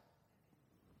says.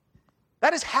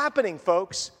 That is happening,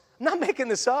 folks. I'm not making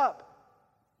this up.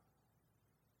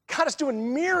 God is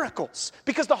doing miracles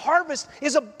because the harvest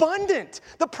is abundant.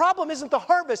 The problem isn't the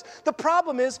harvest. The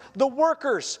problem is the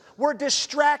workers. We're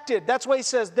distracted. That's why he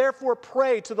says, therefore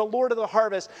pray to the Lord of the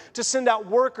harvest to send out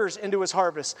workers into his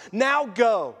harvest. Now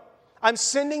go. I'm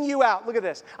sending you out. Look at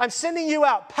this. I'm sending you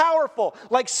out powerful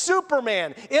like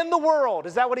Superman in the world.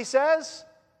 Is that what he says?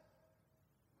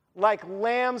 Like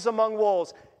lambs among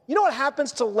wolves. You know what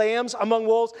happens to lambs among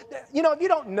wolves? You know, if you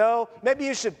don't know, maybe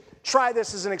you should try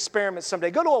this as an experiment someday.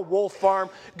 Go to a wolf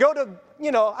farm. Go to,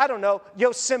 I don't know,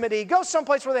 Yosemite. Go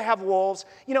someplace where they have wolves.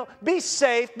 Be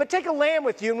safe, but take a lamb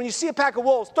with you. And when you see a pack of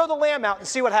wolves, throw the lamb out and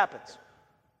see what happens.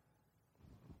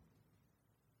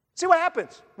 See what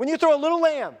happens when you throw a little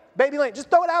lamb, baby lamb. Just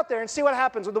throw it out there and see what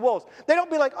happens with the wolves. They don't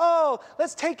be like, oh,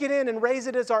 let's take it in and raise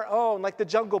it as our own, like the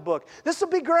Jungle Book. This will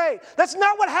be great. That's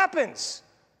not what happens.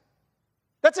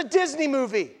 That's a Disney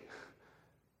movie.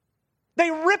 They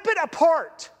rip it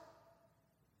apart.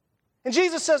 And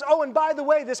Jesus says, oh, and by the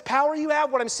way, this power you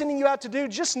have, what I'm sending you out to do,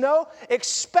 just know,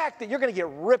 expect that you're going to get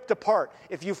ripped apart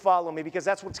if you follow me, because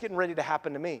that's what's getting ready to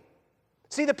happen to me.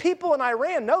 See, the people in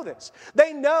Iran know this.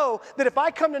 They know that if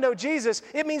I come to know Jesus,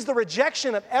 it means the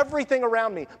rejection of everything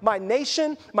around me, my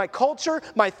nation, my culture,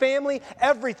 my family,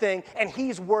 everything, and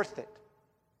he's worth it.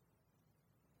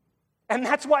 And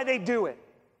that's why they do it.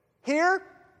 Here,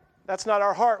 that's not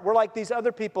our heart. We're like these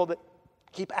other people that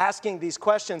keep asking these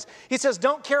questions. He says,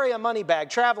 don't carry a money bag,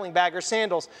 traveling bag, or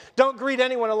sandals. Don't greet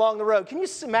anyone along the road. Can you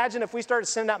imagine if we started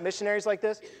sending out missionaries like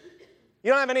this? You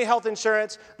don't have any health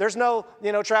insurance. There's no,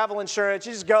 travel insurance.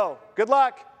 You just go. Good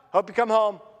luck. Hope you come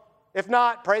home. If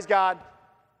not, praise God.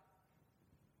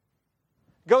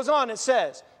 Goes on, it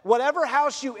says, whatever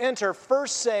house you enter,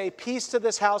 first say, peace to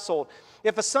this household.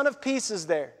 If a son of peace is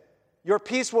there, your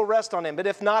peace will rest on him. But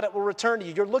if not, it will return to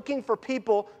you. You're looking for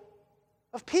people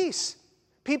of peace.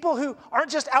 People who aren't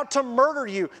just out to murder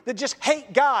you, that just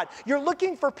hate God. You're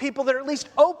looking for people that are at least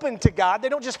open to God. They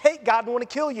don't just hate God and want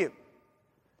to kill you.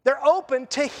 They're open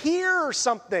to hear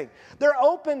something. They're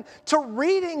open to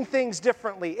reading things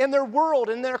differently in their world,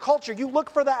 in their culture. You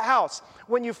look for that house.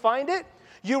 When you find it,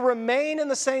 you remain in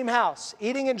the same house,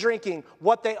 eating and drinking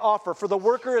what they offer, for the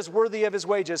worker is worthy of his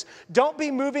wages. Don't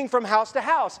be moving from house to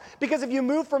house, because if you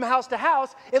move from house to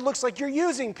house, it looks like you're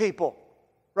using people,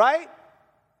 right?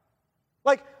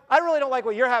 Like, I really don't like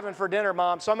what you're having for dinner,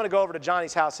 Mom, so I'm going to go over to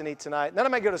Johnny's house and eat tonight. And then I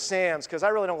might go to Sam's because I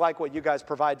really don't like what you guys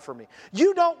provide for me.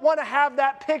 You don't want to have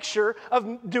that picture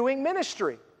of doing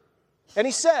ministry. And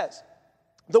he says,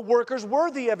 the worker's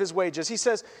worthy of his wages. He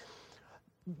says,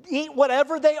 eat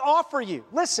whatever they offer you.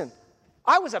 Listen,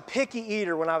 I was a picky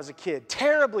eater when I was a kid,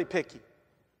 terribly picky.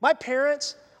 My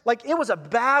parents, it was a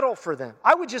battle for them.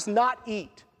 I would just not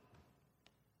eat.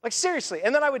 Seriously.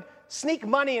 And then I would sneak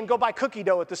money and go buy cookie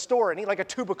dough at the store and eat a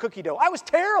tube of cookie dough. I was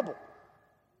terrible.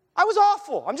 I was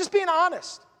awful. I'm just being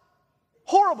honest.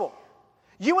 Horrible.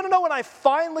 You want to know when I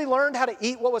finally learned how to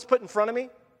eat what was put in front of me?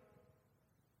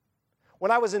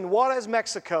 When I was in Juarez,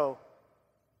 Mexico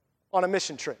on a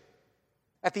mission trip.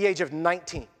 at the age of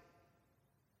 19.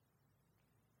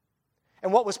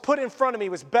 And what was put in front of me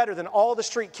was better than all the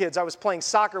street kids I was playing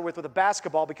soccer with a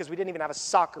basketball because we didn't even have a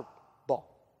soccer ball.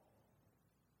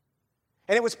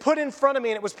 And it was put in front of me,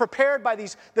 and it was prepared by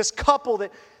this couple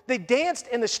that they danced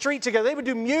in the street together. They would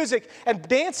do music, and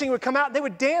dancing would come out, and they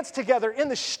would dance together in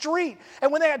the street.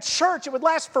 And when they had church, it would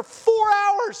last for 4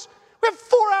 hours. We had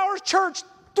 4 hours church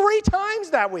 3 times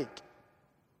that week.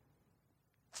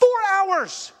 4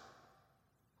 hours.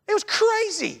 It was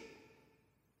crazy.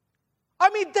 I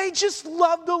mean, they just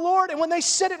loved the Lord. And when they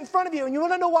set it in front of you, and you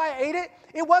want to know why I ate it?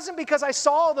 It wasn't because I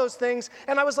saw all those things,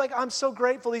 and I was like, I'm so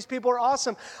grateful. These people are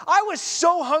awesome. I was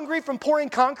so hungry from pouring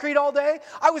concrete all day.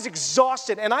 I was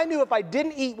exhausted, and I knew if I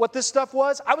didn't eat what this stuff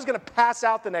was, I was going to pass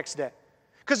out the next day.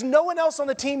 Because no one else on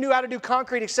the team knew how to do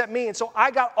concrete except me, and so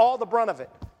I got all the brunt of it.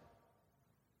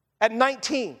 At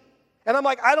 19. And I'm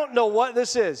like, I don't know what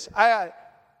this is. I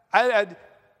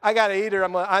got to eat, or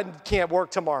I can't work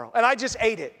tomorrow. And I just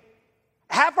ate it.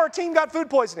 Half our team got food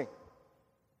poisoning.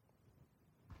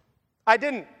 I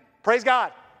didn't. Praise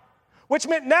God. Which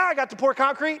meant now I got to pour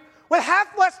concrete with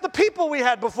half less the people we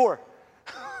had before.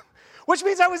 Which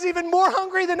means I was even more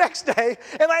hungry the next day,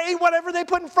 and I ate whatever they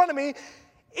put in front of me,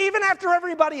 even after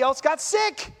everybody else got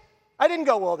sick. I didn't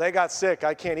go, well, they got sick.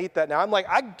 I can't eat that now. I'm like,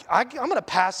 I'm going to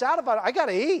pass out about it. I got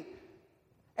to eat.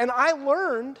 And I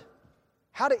learned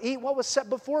how to eat what was set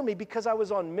before me because I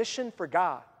was on mission for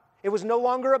God. It was no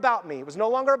longer about me. It was no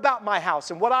longer about my house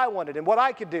and what I wanted and what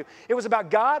I could do. It was about,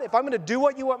 God, if I'm going to do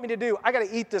what you want me to do, I got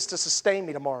to eat this to sustain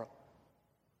me tomorrow.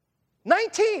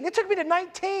 19. It took me to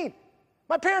 19.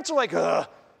 My parents are like, how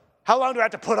long do I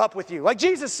have to put up with you? Like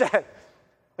Jesus said.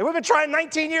 Like, we've been trying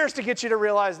 19 years to get you to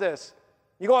realize this.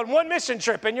 You go on one mission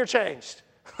trip and you're changed.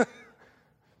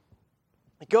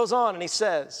 He goes on and he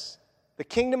says, the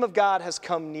kingdom of God has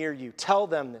come near you. Tell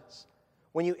them this.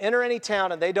 When you enter any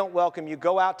town and they don't welcome you,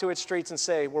 go out to its streets and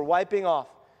say, we're wiping off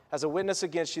as a witness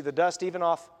against you the dust even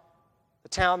off the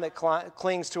town that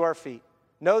clings to our feet.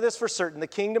 Know this for certain, the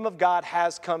kingdom of God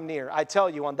has come near. I tell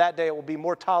you, on that day it will be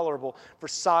more tolerable for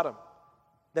Sodom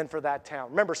than for that town.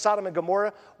 Remember, Sodom and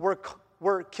Gomorrah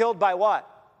were killed by what?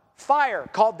 Fire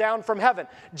called down from heaven.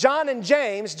 John and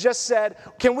James just said,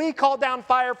 can we call down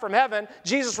fire from heaven?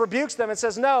 Jesus rebukes them and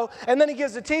says no. And then he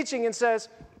gives the teaching and says,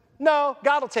 no,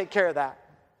 God will take care of that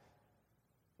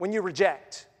when you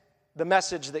reject the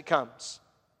message that comes.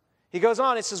 He goes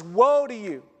on, he says, woe to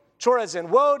you, Chorazin,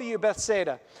 woe to you,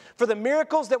 Bethsaida, if the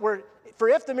miracles that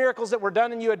were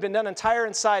done in you had been done in Tyre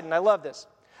and Sidon, I love this,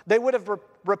 they would have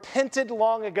repented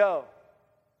long ago.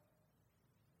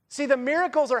 See, the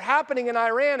miracles are happening in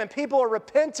Iran, and people are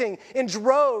repenting in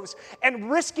droves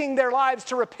and risking their lives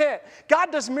to repent.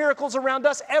 God does miracles around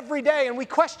us every day, and we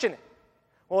question it.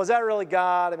 Well, is that really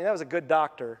God? I mean, that was a good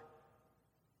doctor.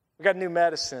 We got new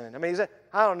medicine. I mean,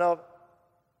 I don't know.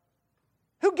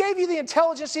 Who gave you the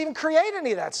intelligence to even create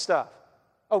any of that stuff?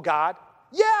 Oh, God.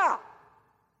 Yeah.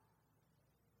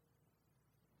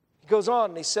 He goes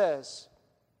on and he says,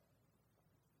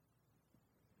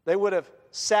 they would have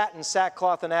sat in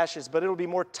sackcloth and ashes, but it'll be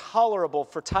more tolerable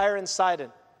for Tyre and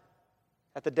Sidon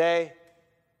at the day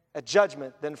at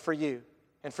judgment than for you.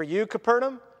 And for you,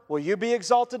 Capernaum, will you be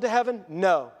exalted to heaven?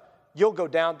 No. You'll go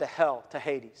down to hell, to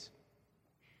Hades.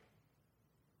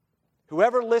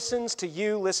 Whoever listens to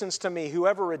you listens to me.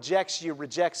 Whoever rejects you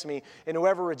rejects me. And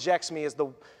whoever rejects me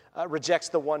rejects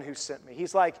the one who sent me.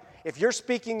 He's like, if you're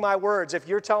speaking my words, if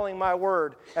you're telling my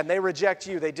word, and they reject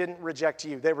you, they didn't reject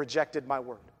you. They rejected my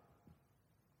word.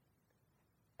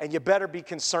 And you better be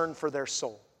concerned for their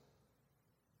soul.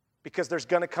 Because there's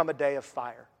going to come a day of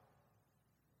fire.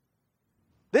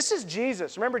 This is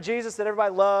Jesus. Remember Jesus that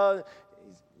everybody loved?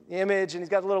 The image, and he's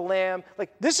got a little lamb. Like,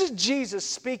 this is Jesus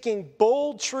speaking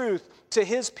bold truth to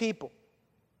his people.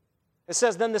 It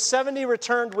says, then the 70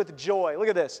 returned with joy. Look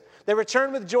at this. They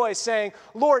returned with joy, saying,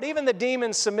 Lord, even the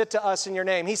demons submit to us in your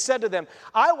name. He said to them,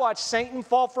 I watched Satan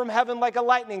fall from heaven like a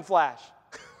lightning flash.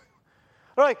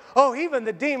 They're like, oh, even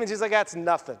the demons. He's like, that's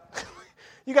nothing.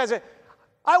 You guys,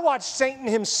 I watched Satan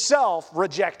himself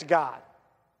reject God.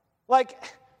 Like,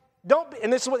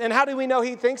 and how do we know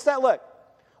he thinks that?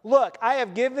 Look, I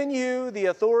have given you the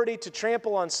authority to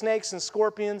trample on snakes and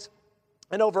scorpions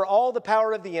and over all the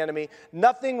power of the enemy.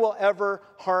 Nothing will ever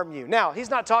harm you. Now, he's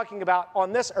not talking about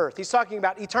on this earth. He's talking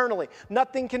about eternally.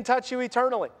 Nothing can touch you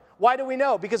eternally. Why do we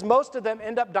know? Because most of them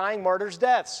end up dying martyrs'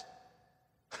 deaths.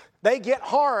 They get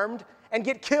harmed and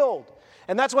get killed.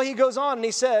 And that's why he goes on and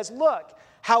he says, look,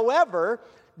 however,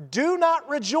 do not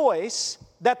rejoice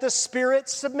that the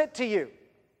spirits submit to you.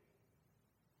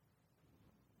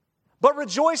 But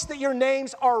rejoice that your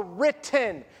names are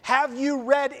written. Have you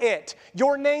read it?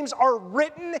 Your names are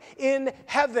written in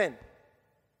heaven.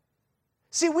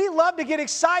 See, we love to get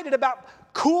excited about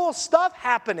cool stuff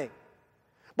happening.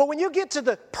 But when you get to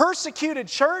the persecuted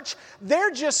church,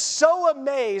 they're just so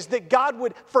amazed that God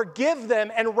would forgive them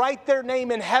and write their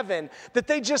name in heaven that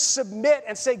they just submit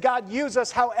and say, God, use us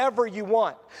however you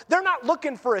want. They're not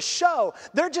looking for a show.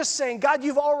 They're just saying, God,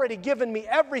 you've already given me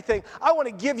everything. I want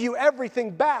to give you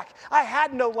everything back. I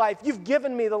had no life. You've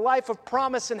given me the life of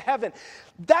promise in heaven.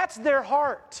 That's their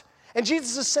heart. And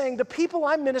Jesus is saying, the people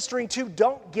I'm ministering to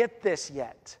don't get this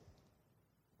yet.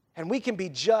 And we can be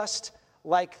just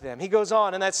like them. He goes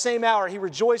on, in that same hour, he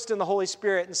rejoiced in the Holy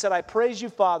Spirit and said, I praise you,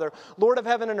 Father, Lord of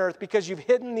heaven and earth, because you've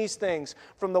hidden these things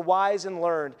from the wise and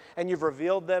learned, and you've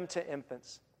revealed them to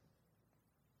infants.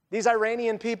 These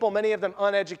Iranian people, many of them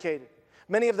uneducated,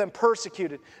 many of them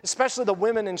persecuted, especially the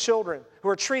women and children who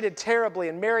are treated terribly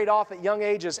and married off at young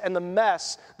ages, and the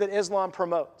mess that Islam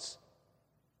promotes.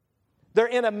 They're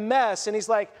in a mess, and he's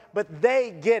like, but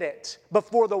they get it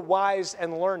before the wise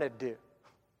and learned do.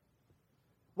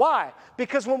 Why?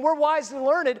 Because when we're wise and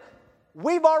learned,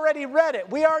 we've already read it.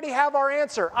 We already have our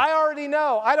answer. I already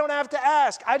know. I don't have to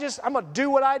ask. I'm going to do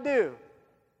what I do.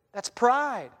 That's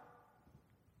pride.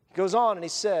 He goes on and he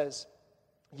says,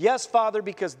 yes, Father,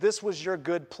 because this was your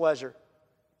good pleasure.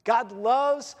 God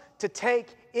loves to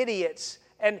take idiots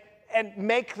and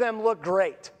make them look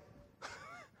great.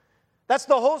 That's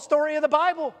the whole story of the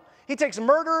Bible. He takes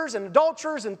murderers and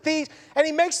adulterers and thieves, and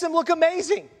he makes them look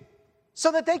amazing,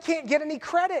 so that they can't get any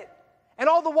credit. And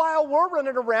all the while we're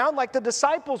running around like the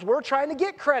disciples were trying to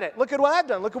get credit. Look at what I've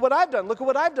done. Look at what I've done. Look at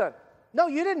what I've done. No,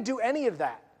 you didn't do any of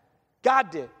that. God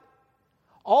did.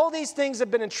 All these things have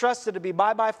been entrusted to me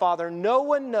by my Father. No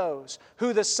one knows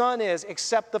who the Son is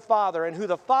except the Father, and who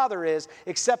the Father is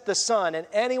except the Son, and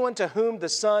anyone to whom the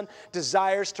Son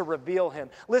desires to reveal him.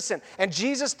 Listen, and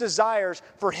Jesus desires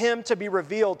for him to be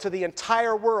revealed to the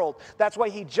entire world. That's why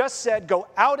he just said, go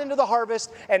out into the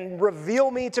harvest and reveal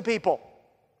me to people.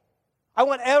 I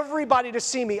want everybody to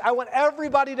see me. I want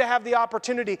everybody to have the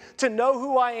opportunity to know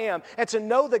who I am and to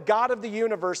know the God of the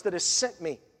universe that has sent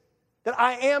me. That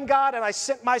I am God and I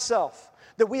sent myself.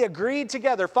 That we agreed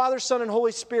together, Father, Son, and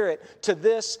Holy Spirit, to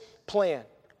this plan.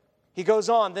 He goes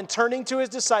on, then turning to his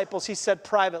disciples, he said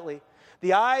privately,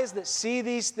 the eyes that see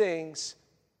these things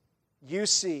you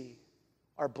see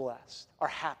are blessed, are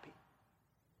happy.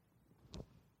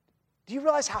 Do you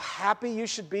realize how happy you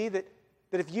should be that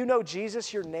if you know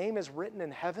Jesus, your name is written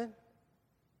in heaven?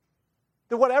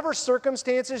 That whatever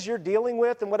circumstances you're dealing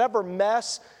with and whatever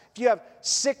mess, if you have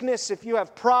sickness, if you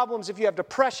have problems, if you have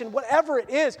depression, whatever it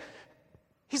is,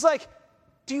 he's like,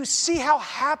 do you see how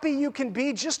happy you can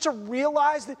be just to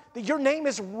realize that your name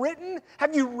is written?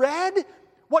 Have you read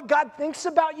what God thinks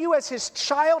about you as his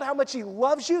child, how much he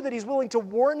loves you, that he's willing to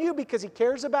warn you because he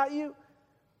cares about you?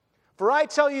 For I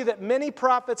tell you that many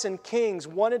prophets and kings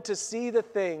wanted to see the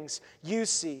things you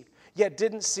see, yet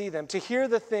didn't see them, to hear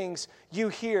the things you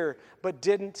hear, but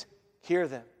didn't hear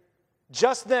them.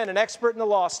 Just then, an expert in the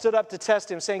law stood up to test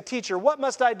him, saying, Teacher, what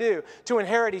must I do to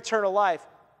inherit eternal life?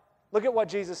 Look at what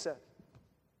Jesus said.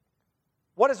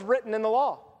 What is written in the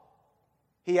law?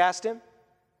 He asked him.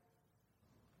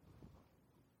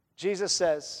 Jesus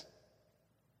says,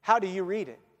 how do you read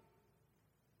it?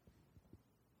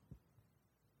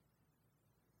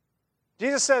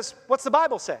 Jesus says, what's the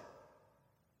Bible say?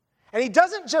 And he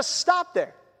doesn't just stop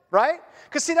there. Right?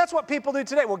 Because see, that's what people do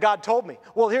today. Well, God told me.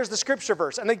 Well, here's the scripture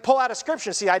verse. And they pull out a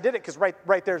scripture and see, I did it because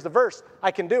right there's the verse. I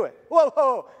can do it.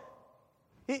 Whoa.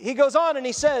 He goes on and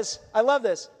he says, I love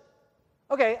this.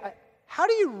 Okay, how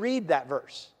do you read that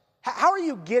verse? How are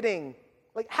you getting,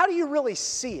 how do you really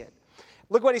see it?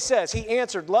 Look what he says. He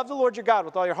answered, love the Lord your God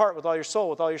with all your heart, with all your soul,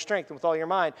 with all your strength, and with all your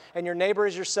mind, and your neighbor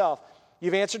as yourself.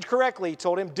 You've answered correctly. He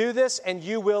told him, do this and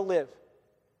you will live.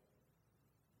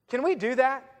 Can we do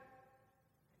that?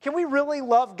 Can we really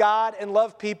love God and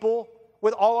love people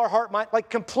with all our heart, mind,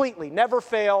 completely, never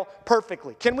fail,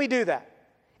 perfectly? Can we do that?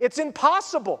 It's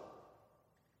impossible.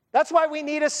 That's why we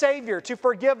need a Savior to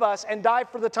forgive us and die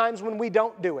for the times when we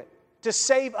don't do it, to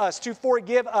save us, to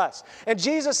forgive us. And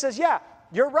Jesus says, yeah,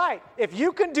 you're right. If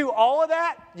you can do all of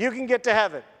that, you can get to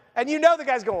heaven. And you know the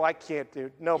guy's going, well, I can't,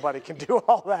 dude. Nobody can do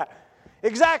all that.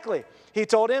 Exactly. He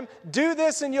told him, do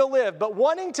this and you'll live. But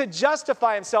wanting to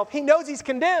justify himself, he knows he's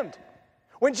condemned.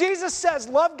 When Jesus says,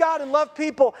 love God and love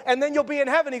people, and then you'll be in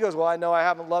heaven, he goes, well, I know I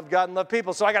haven't loved God and loved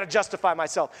people, so I got to justify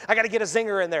myself. I got to get a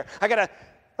zinger in there.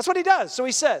 That's what he does. So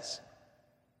he says,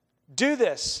 do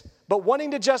this. But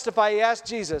wanting to justify, he asked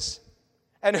Jesus,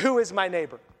 and who is my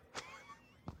neighbor?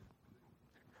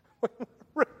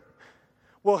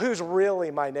 Well, who's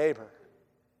really my neighbor?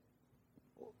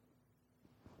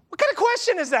 What kind of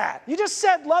question is that? You just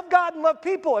said love God and love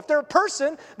people. If they're a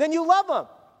person, then you love them.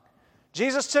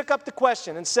 Jesus took up the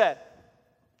question and said,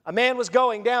 a man was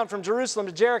going down from Jerusalem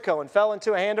to Jericho and fell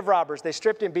into a hand of robbers. They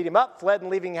stripped him, beat him up, fled, and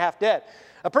leaving him half dead.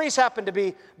 A priest happened to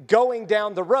be going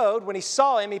down the road. When he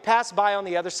saw him, he passed by on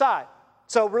the other side.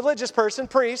 So religious person,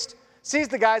 priest, sees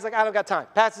the guy, he's like, I don't got time,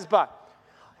 passes by.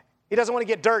 He doesn't want to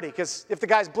get dirty because if the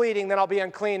guy's bleeding, then I'll be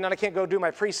unclean and I can't go do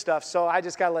my priest stuff, so I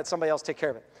just got to let somebody else take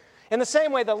care of it. In the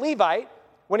same way, the Levite,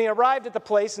 when he arrived at the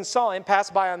place and saw him,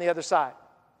 passed by on the other side.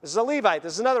 This is a Levite.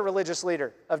 This is another religious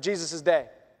leader of Jesus' day.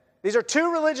 These are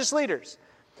two religious leaders.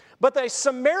 But the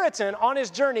Samaritan on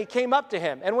his journey came up to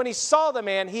him, and when he saw the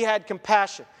man, he had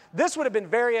compassion. This would have been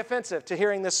very offensive to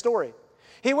hearing this story.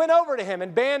 He went over to him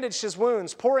and bandaged his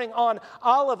wounds, pouring on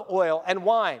olive oil and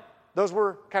wine. Those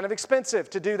were kind of expensive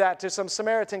to do that to some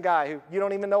Samaritan guy who you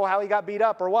don't even know how he got beat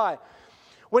up or why.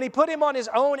 When he put him on his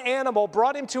own animal,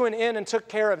 brought him to an inn and took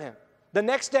care of him. The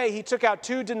next day he took out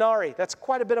 2 denarii, that's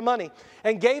quite a bit of money,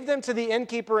 and gave them to the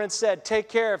innkeeper and said, take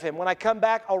care of him. When I come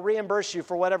back, I'll reimburse you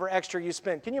for whatever extra you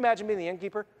spend. Can you imagine being the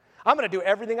innkeeper? I'm going to do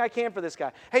everything I can for this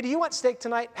guy. Hey, do you want steak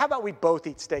tonight? How about we both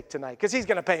eat steak tonight? Because he's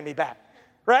going to pay me back,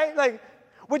 right? Like,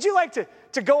 would you like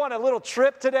to go on a little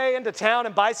trip today into town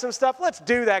and buy some stuff? Let's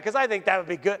do that because I think that would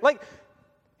be good. Like,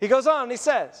 he goes on and he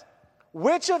says,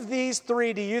 which of these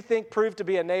 3 do you think proved to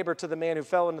be a neighbor to the man who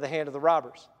fell into the hand of the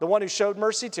robbers? The one who showed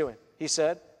mercy to him, he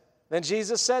said. Then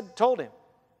Jesus told him,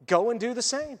 go and do the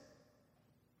same.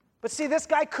 But see, this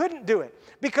guy couldn't do it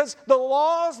because the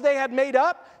laws they had made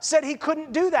up said he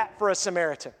couldn't do that for a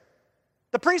Samaritan.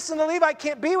 The priest and the Levite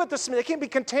can't be with the Samaritan. They can't be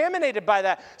contaminated by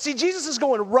that. See, Jesus is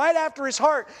going right after his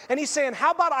heart, and he's saying,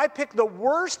 how about I pick the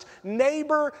worst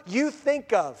neighbor you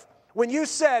think of? When you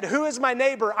said, who is my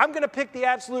neighbor? I'm going to pick the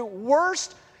absolute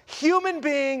worst human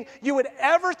being you would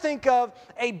ever think of,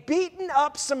 a beaten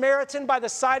up Samaritan by the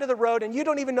side of the road, and you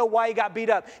don't even know why he got beat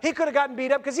up. He could have gotten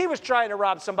beat up because he was trying to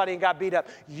rob somebody and got beat up.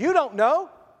 You don't know.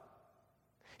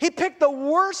 He picked the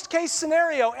worst case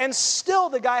scenario, and still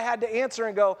the guy had to answer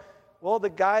and go, well, the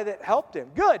guy that helped him.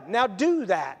 Good, now do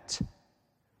that.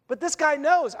 But this guy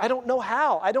knows, I don't know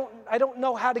how. I don't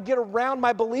know how to get around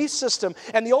my belief system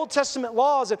and the Old Testament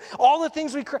laws and all the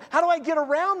things how do I get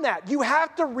around that? You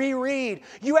have to reread.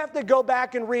 You have to go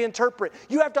back and reinterpret.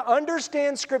 You have to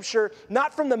understand Scripture,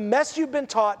 not from the mess you've been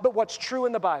taught, but what's true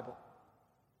in the Bible.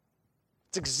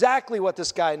 It's exactly what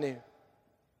this guy knew.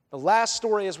 The last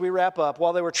story as we wrap up,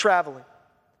 while they were traveling,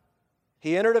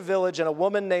 he entered a village and a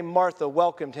woman named Martha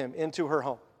welcomed him into her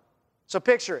home. So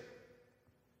picture it.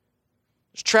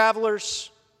 There's travelers,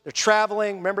 they're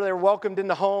traveling. Remember, they were welcomed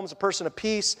into homes, a person of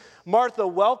peace. Martha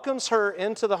welcomes her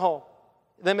into the home.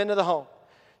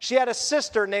 She had a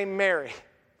sister named Mary,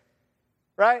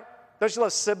 right? Don't you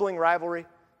love sibling rivalry,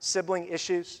 sibling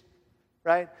issues,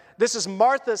 right? This is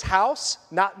Martha's house,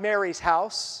 not Mary's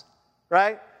house,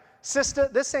 right? Sister,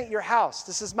 this ain't your house.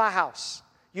 This is my house.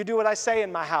 You do what I say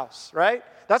in my house, right?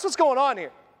 That's what's going on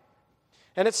here.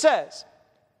 And it says,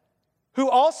 who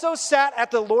also sat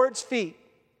at the Lord's feet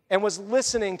and was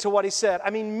listening to what he said. I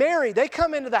mean, Mary, they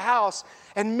come into the house,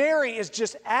 and Mary is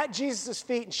just at Jesus'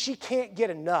 feet, and she can't get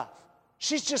enough.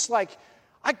 She's just like,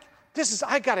 I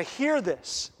got to hear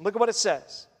this. Look at what it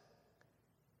says.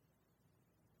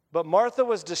 But Martha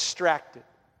was distracted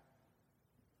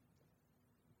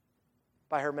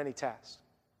by her many tasks.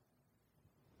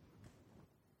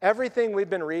 Everything we've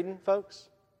been reading, folks,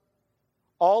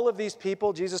 all of these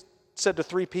people, Jesus said to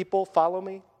 3 people, follow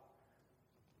me.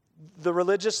 The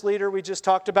religious leader we just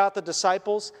talked about, the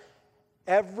disciples,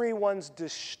 everyone's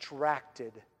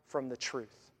distracted from the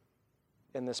truth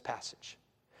in this passage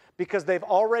because they've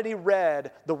already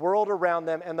read the world around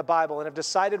them and the Bible and have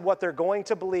decided what they're going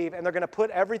to believe, and they're going to put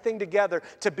everything together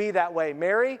to be that way.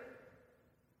 Mary,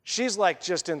 she's like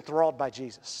just enthralled by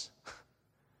Jesus.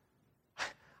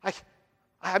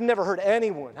 I've never heard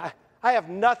anyone. I have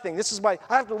nothing. I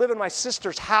have to live in my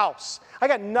sister's house. I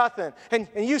got nothing. And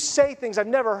you say things I've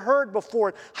never heard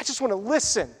before. I just want to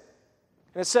listen.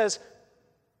 And it says,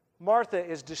 Martha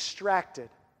is distracted.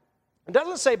 It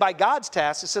doesn't say by God's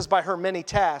tasks. It says by her many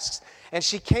tasks. And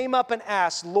she came up and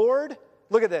asked, Lord,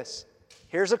 look at this.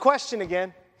 Here's a question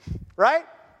again, right?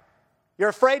 You're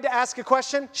afraid to ask a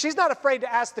question? She's not afraid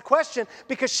to ask the question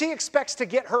because she expects to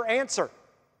get her answer.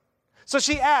 So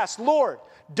she asked, Lord,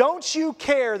 don't you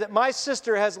care that my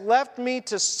sister has left me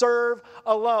to serve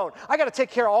alone? I got to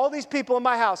take care of all these people in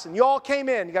my house, and you all came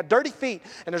in. You got dirty feet,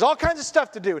 and there's all kinds of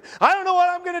stuff to do. I don't know what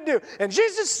I'm going to do. And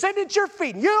Jesus is sitting at your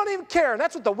feet, and you don't even care. And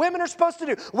that's what the women are supposed to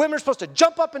do. Women are supposed to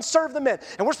jump up and serve the men,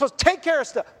 and we're supposed to take care of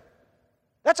stuff.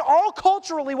 That's all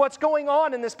culturally what's going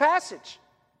on in this passage.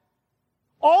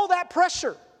 All that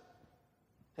pressure.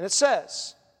 And it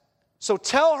says, so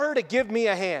tell her to give me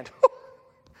a hand.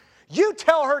 You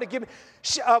tell her to give me,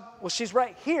 well, she's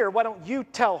right here. Why don't you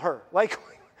tell her? Like,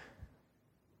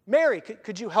 Mary,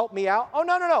 could you help me out? Oh,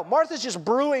 no. Martha's just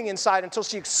brewing inside until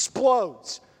she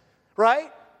explodes,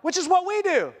 right? Which is what we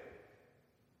do.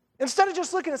 Instead of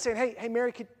just looking and saying, hey,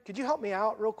 Mary, could you help me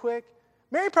out real quick?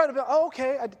 Mary probably would be, oh,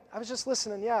 okay, I was just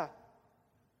listening, yeah.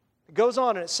 It goes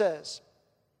on and it says,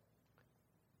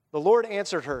 the Lord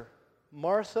answered her,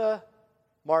 Martha,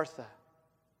 Martha.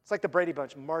 It's like the Brady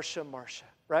Bunch, Marcia, Marcia,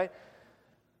 right?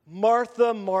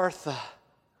 Martha, Martha,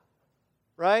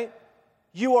 right?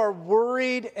 You are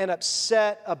worried and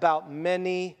upset about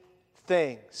many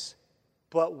things,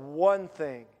 but one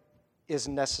thing is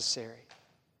necessary.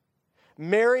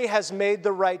 Mary has made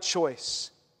the right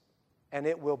choice, and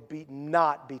it will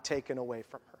not be taken away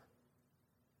from her.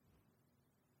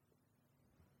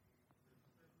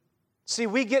 See,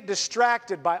 we get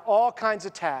distracted by all kinds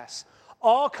of tasks,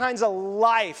 all kinds of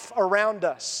life around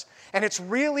us, and it's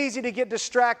real easy to get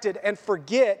distracted and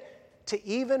forget to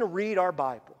even read our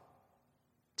Bible,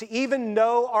 to even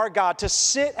know our God, to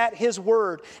sit at His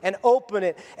Word and open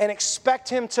it and expect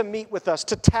Him to meet with us,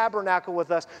 to tabernacle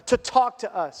with us, to talk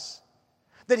to us.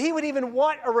 That He would even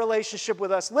want a relationship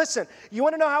with us. Listen, you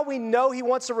want to know how we know He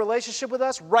wants a relationship with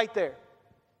us? Right there.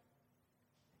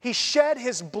 He shed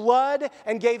His blood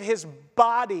and gave His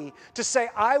body to say,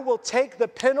 I will take the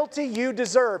penalty you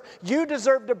deserve. You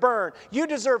deserve to burn. You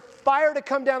deserve fire to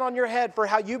come down on your head for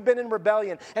how you've been in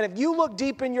rebellion. And if you look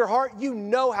deep in your heart, you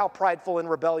know how prideful and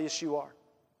rebellious you are.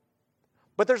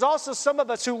 But there's also some of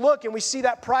us who look and we see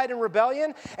that pride and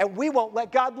rebellion and we won't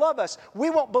let God love us. We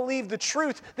won't believe the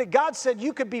truth that God said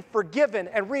you could be forgiven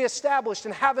and reestablished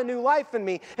and have a new life in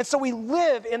me. And so we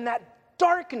live in that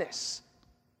darkness.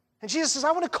 And Jesus says,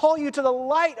 I want to call you to the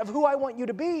light of who I want you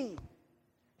to be.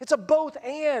 It's a both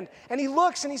and. And He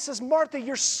looks and He says, Martha,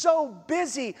 you're so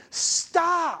busy.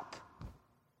 Stop.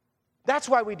 That's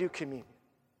why we do communion.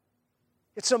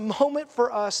 It's a moment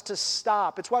for us to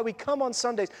stop. It's why we come on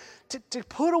Sundays to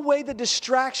put away the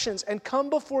distractions and come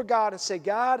before God and say,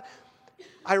 God,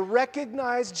 I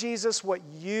recognize, Jesus, what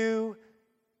you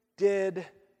did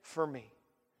for me.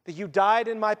 That you died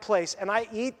in my place, and I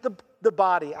eat the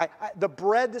body, the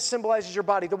bread that symbolizes your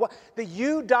body, that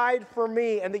you died for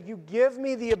me, and that you give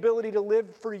me the ability to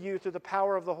live for you through the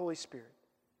power of the Holy Spirit.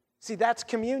 See, that's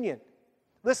communion.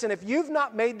 Listen, if you've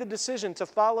not made the decision to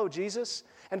follow Jesus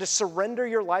and to surrender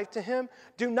your life to Him,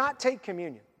 do not take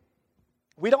communion.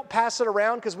 We don't pass it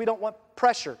around because we don't want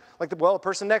pressure. Like, the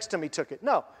person next to me took it.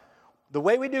 No. The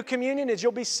way we do communion is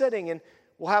you'll be sitting and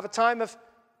we'll have a time of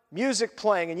music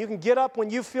playing, and you can get up when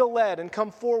you feel led and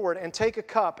come forward and take a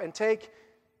cup and take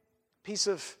a piece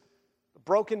of the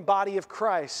broken body of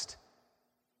Christ,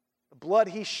 the blood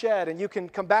He shed, and you can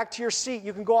come back to your seat.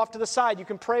 You can go off to the side. You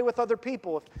can pray with other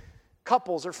people if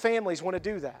couples or families want to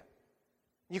do that.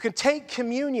 You can take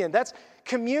communion.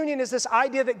 Communion is this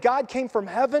idea that God came from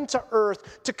heaven to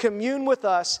earth to commune with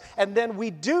us, and then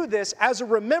we do this as a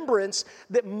remembrance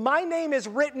that my name is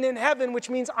written in heaven, which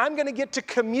means I'm going to get to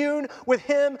commune with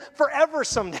Him forever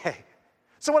someday.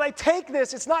 So when I take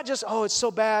this, it's not just, oh, it's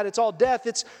so bad, it's all death.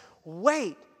 It's,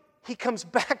 wait, He comes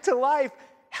back to life.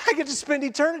 I get to spend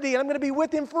eternity, and I'm going to be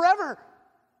with Him forever.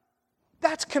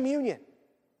 That's communion.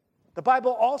 The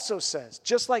Bible also says,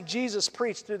 just like Jesus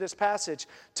preached through this passage,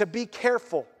 to be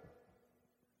careful.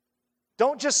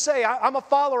 Don't just say, I'm a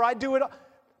follower, I do it.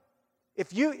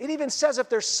 It even says if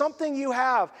there's something you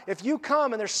have, if you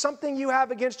come and there's something you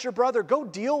have against your brother, go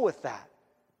deal with that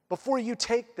before you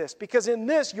take this. Because in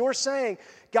this, you're saying,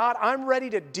 God, I'm ready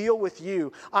to deal with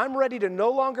you. I'm ready to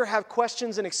no longer have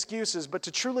questions and excuses, but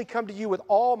to truly come to you with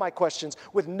all my questions,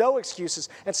 with no excuses,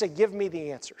 and say, give me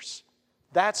the answers.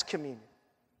 That's communion.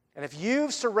 And if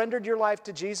you've surrendered your life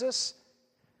to Jesus,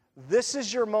 this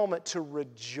is your moment to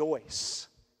rejoice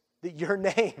that your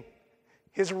name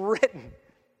is written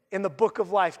in the book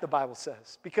of life, the Bible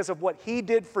says, because of what He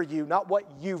did for you, not what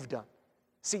you've done.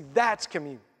 See, that's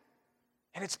communion.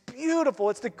 And it's beautiful.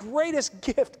 It's the greatest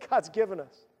gift God's given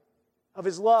us of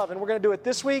His love. And we're going to do it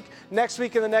this week, next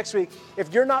week, and the next week.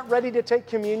 If you're not ready to take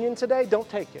communion today, don't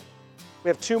take it. We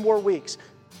have 2 more weeks.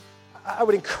 I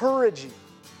would encourage you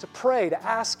to pray, to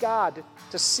ask God,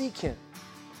 to seek Him.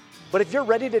 But if you're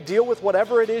ready to deal with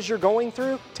whatever it is you're going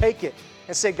through, take it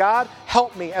and say, God,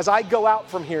 help me as I go out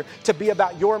from here to be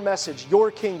about your message,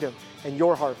 your kingdom, and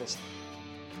your harvest.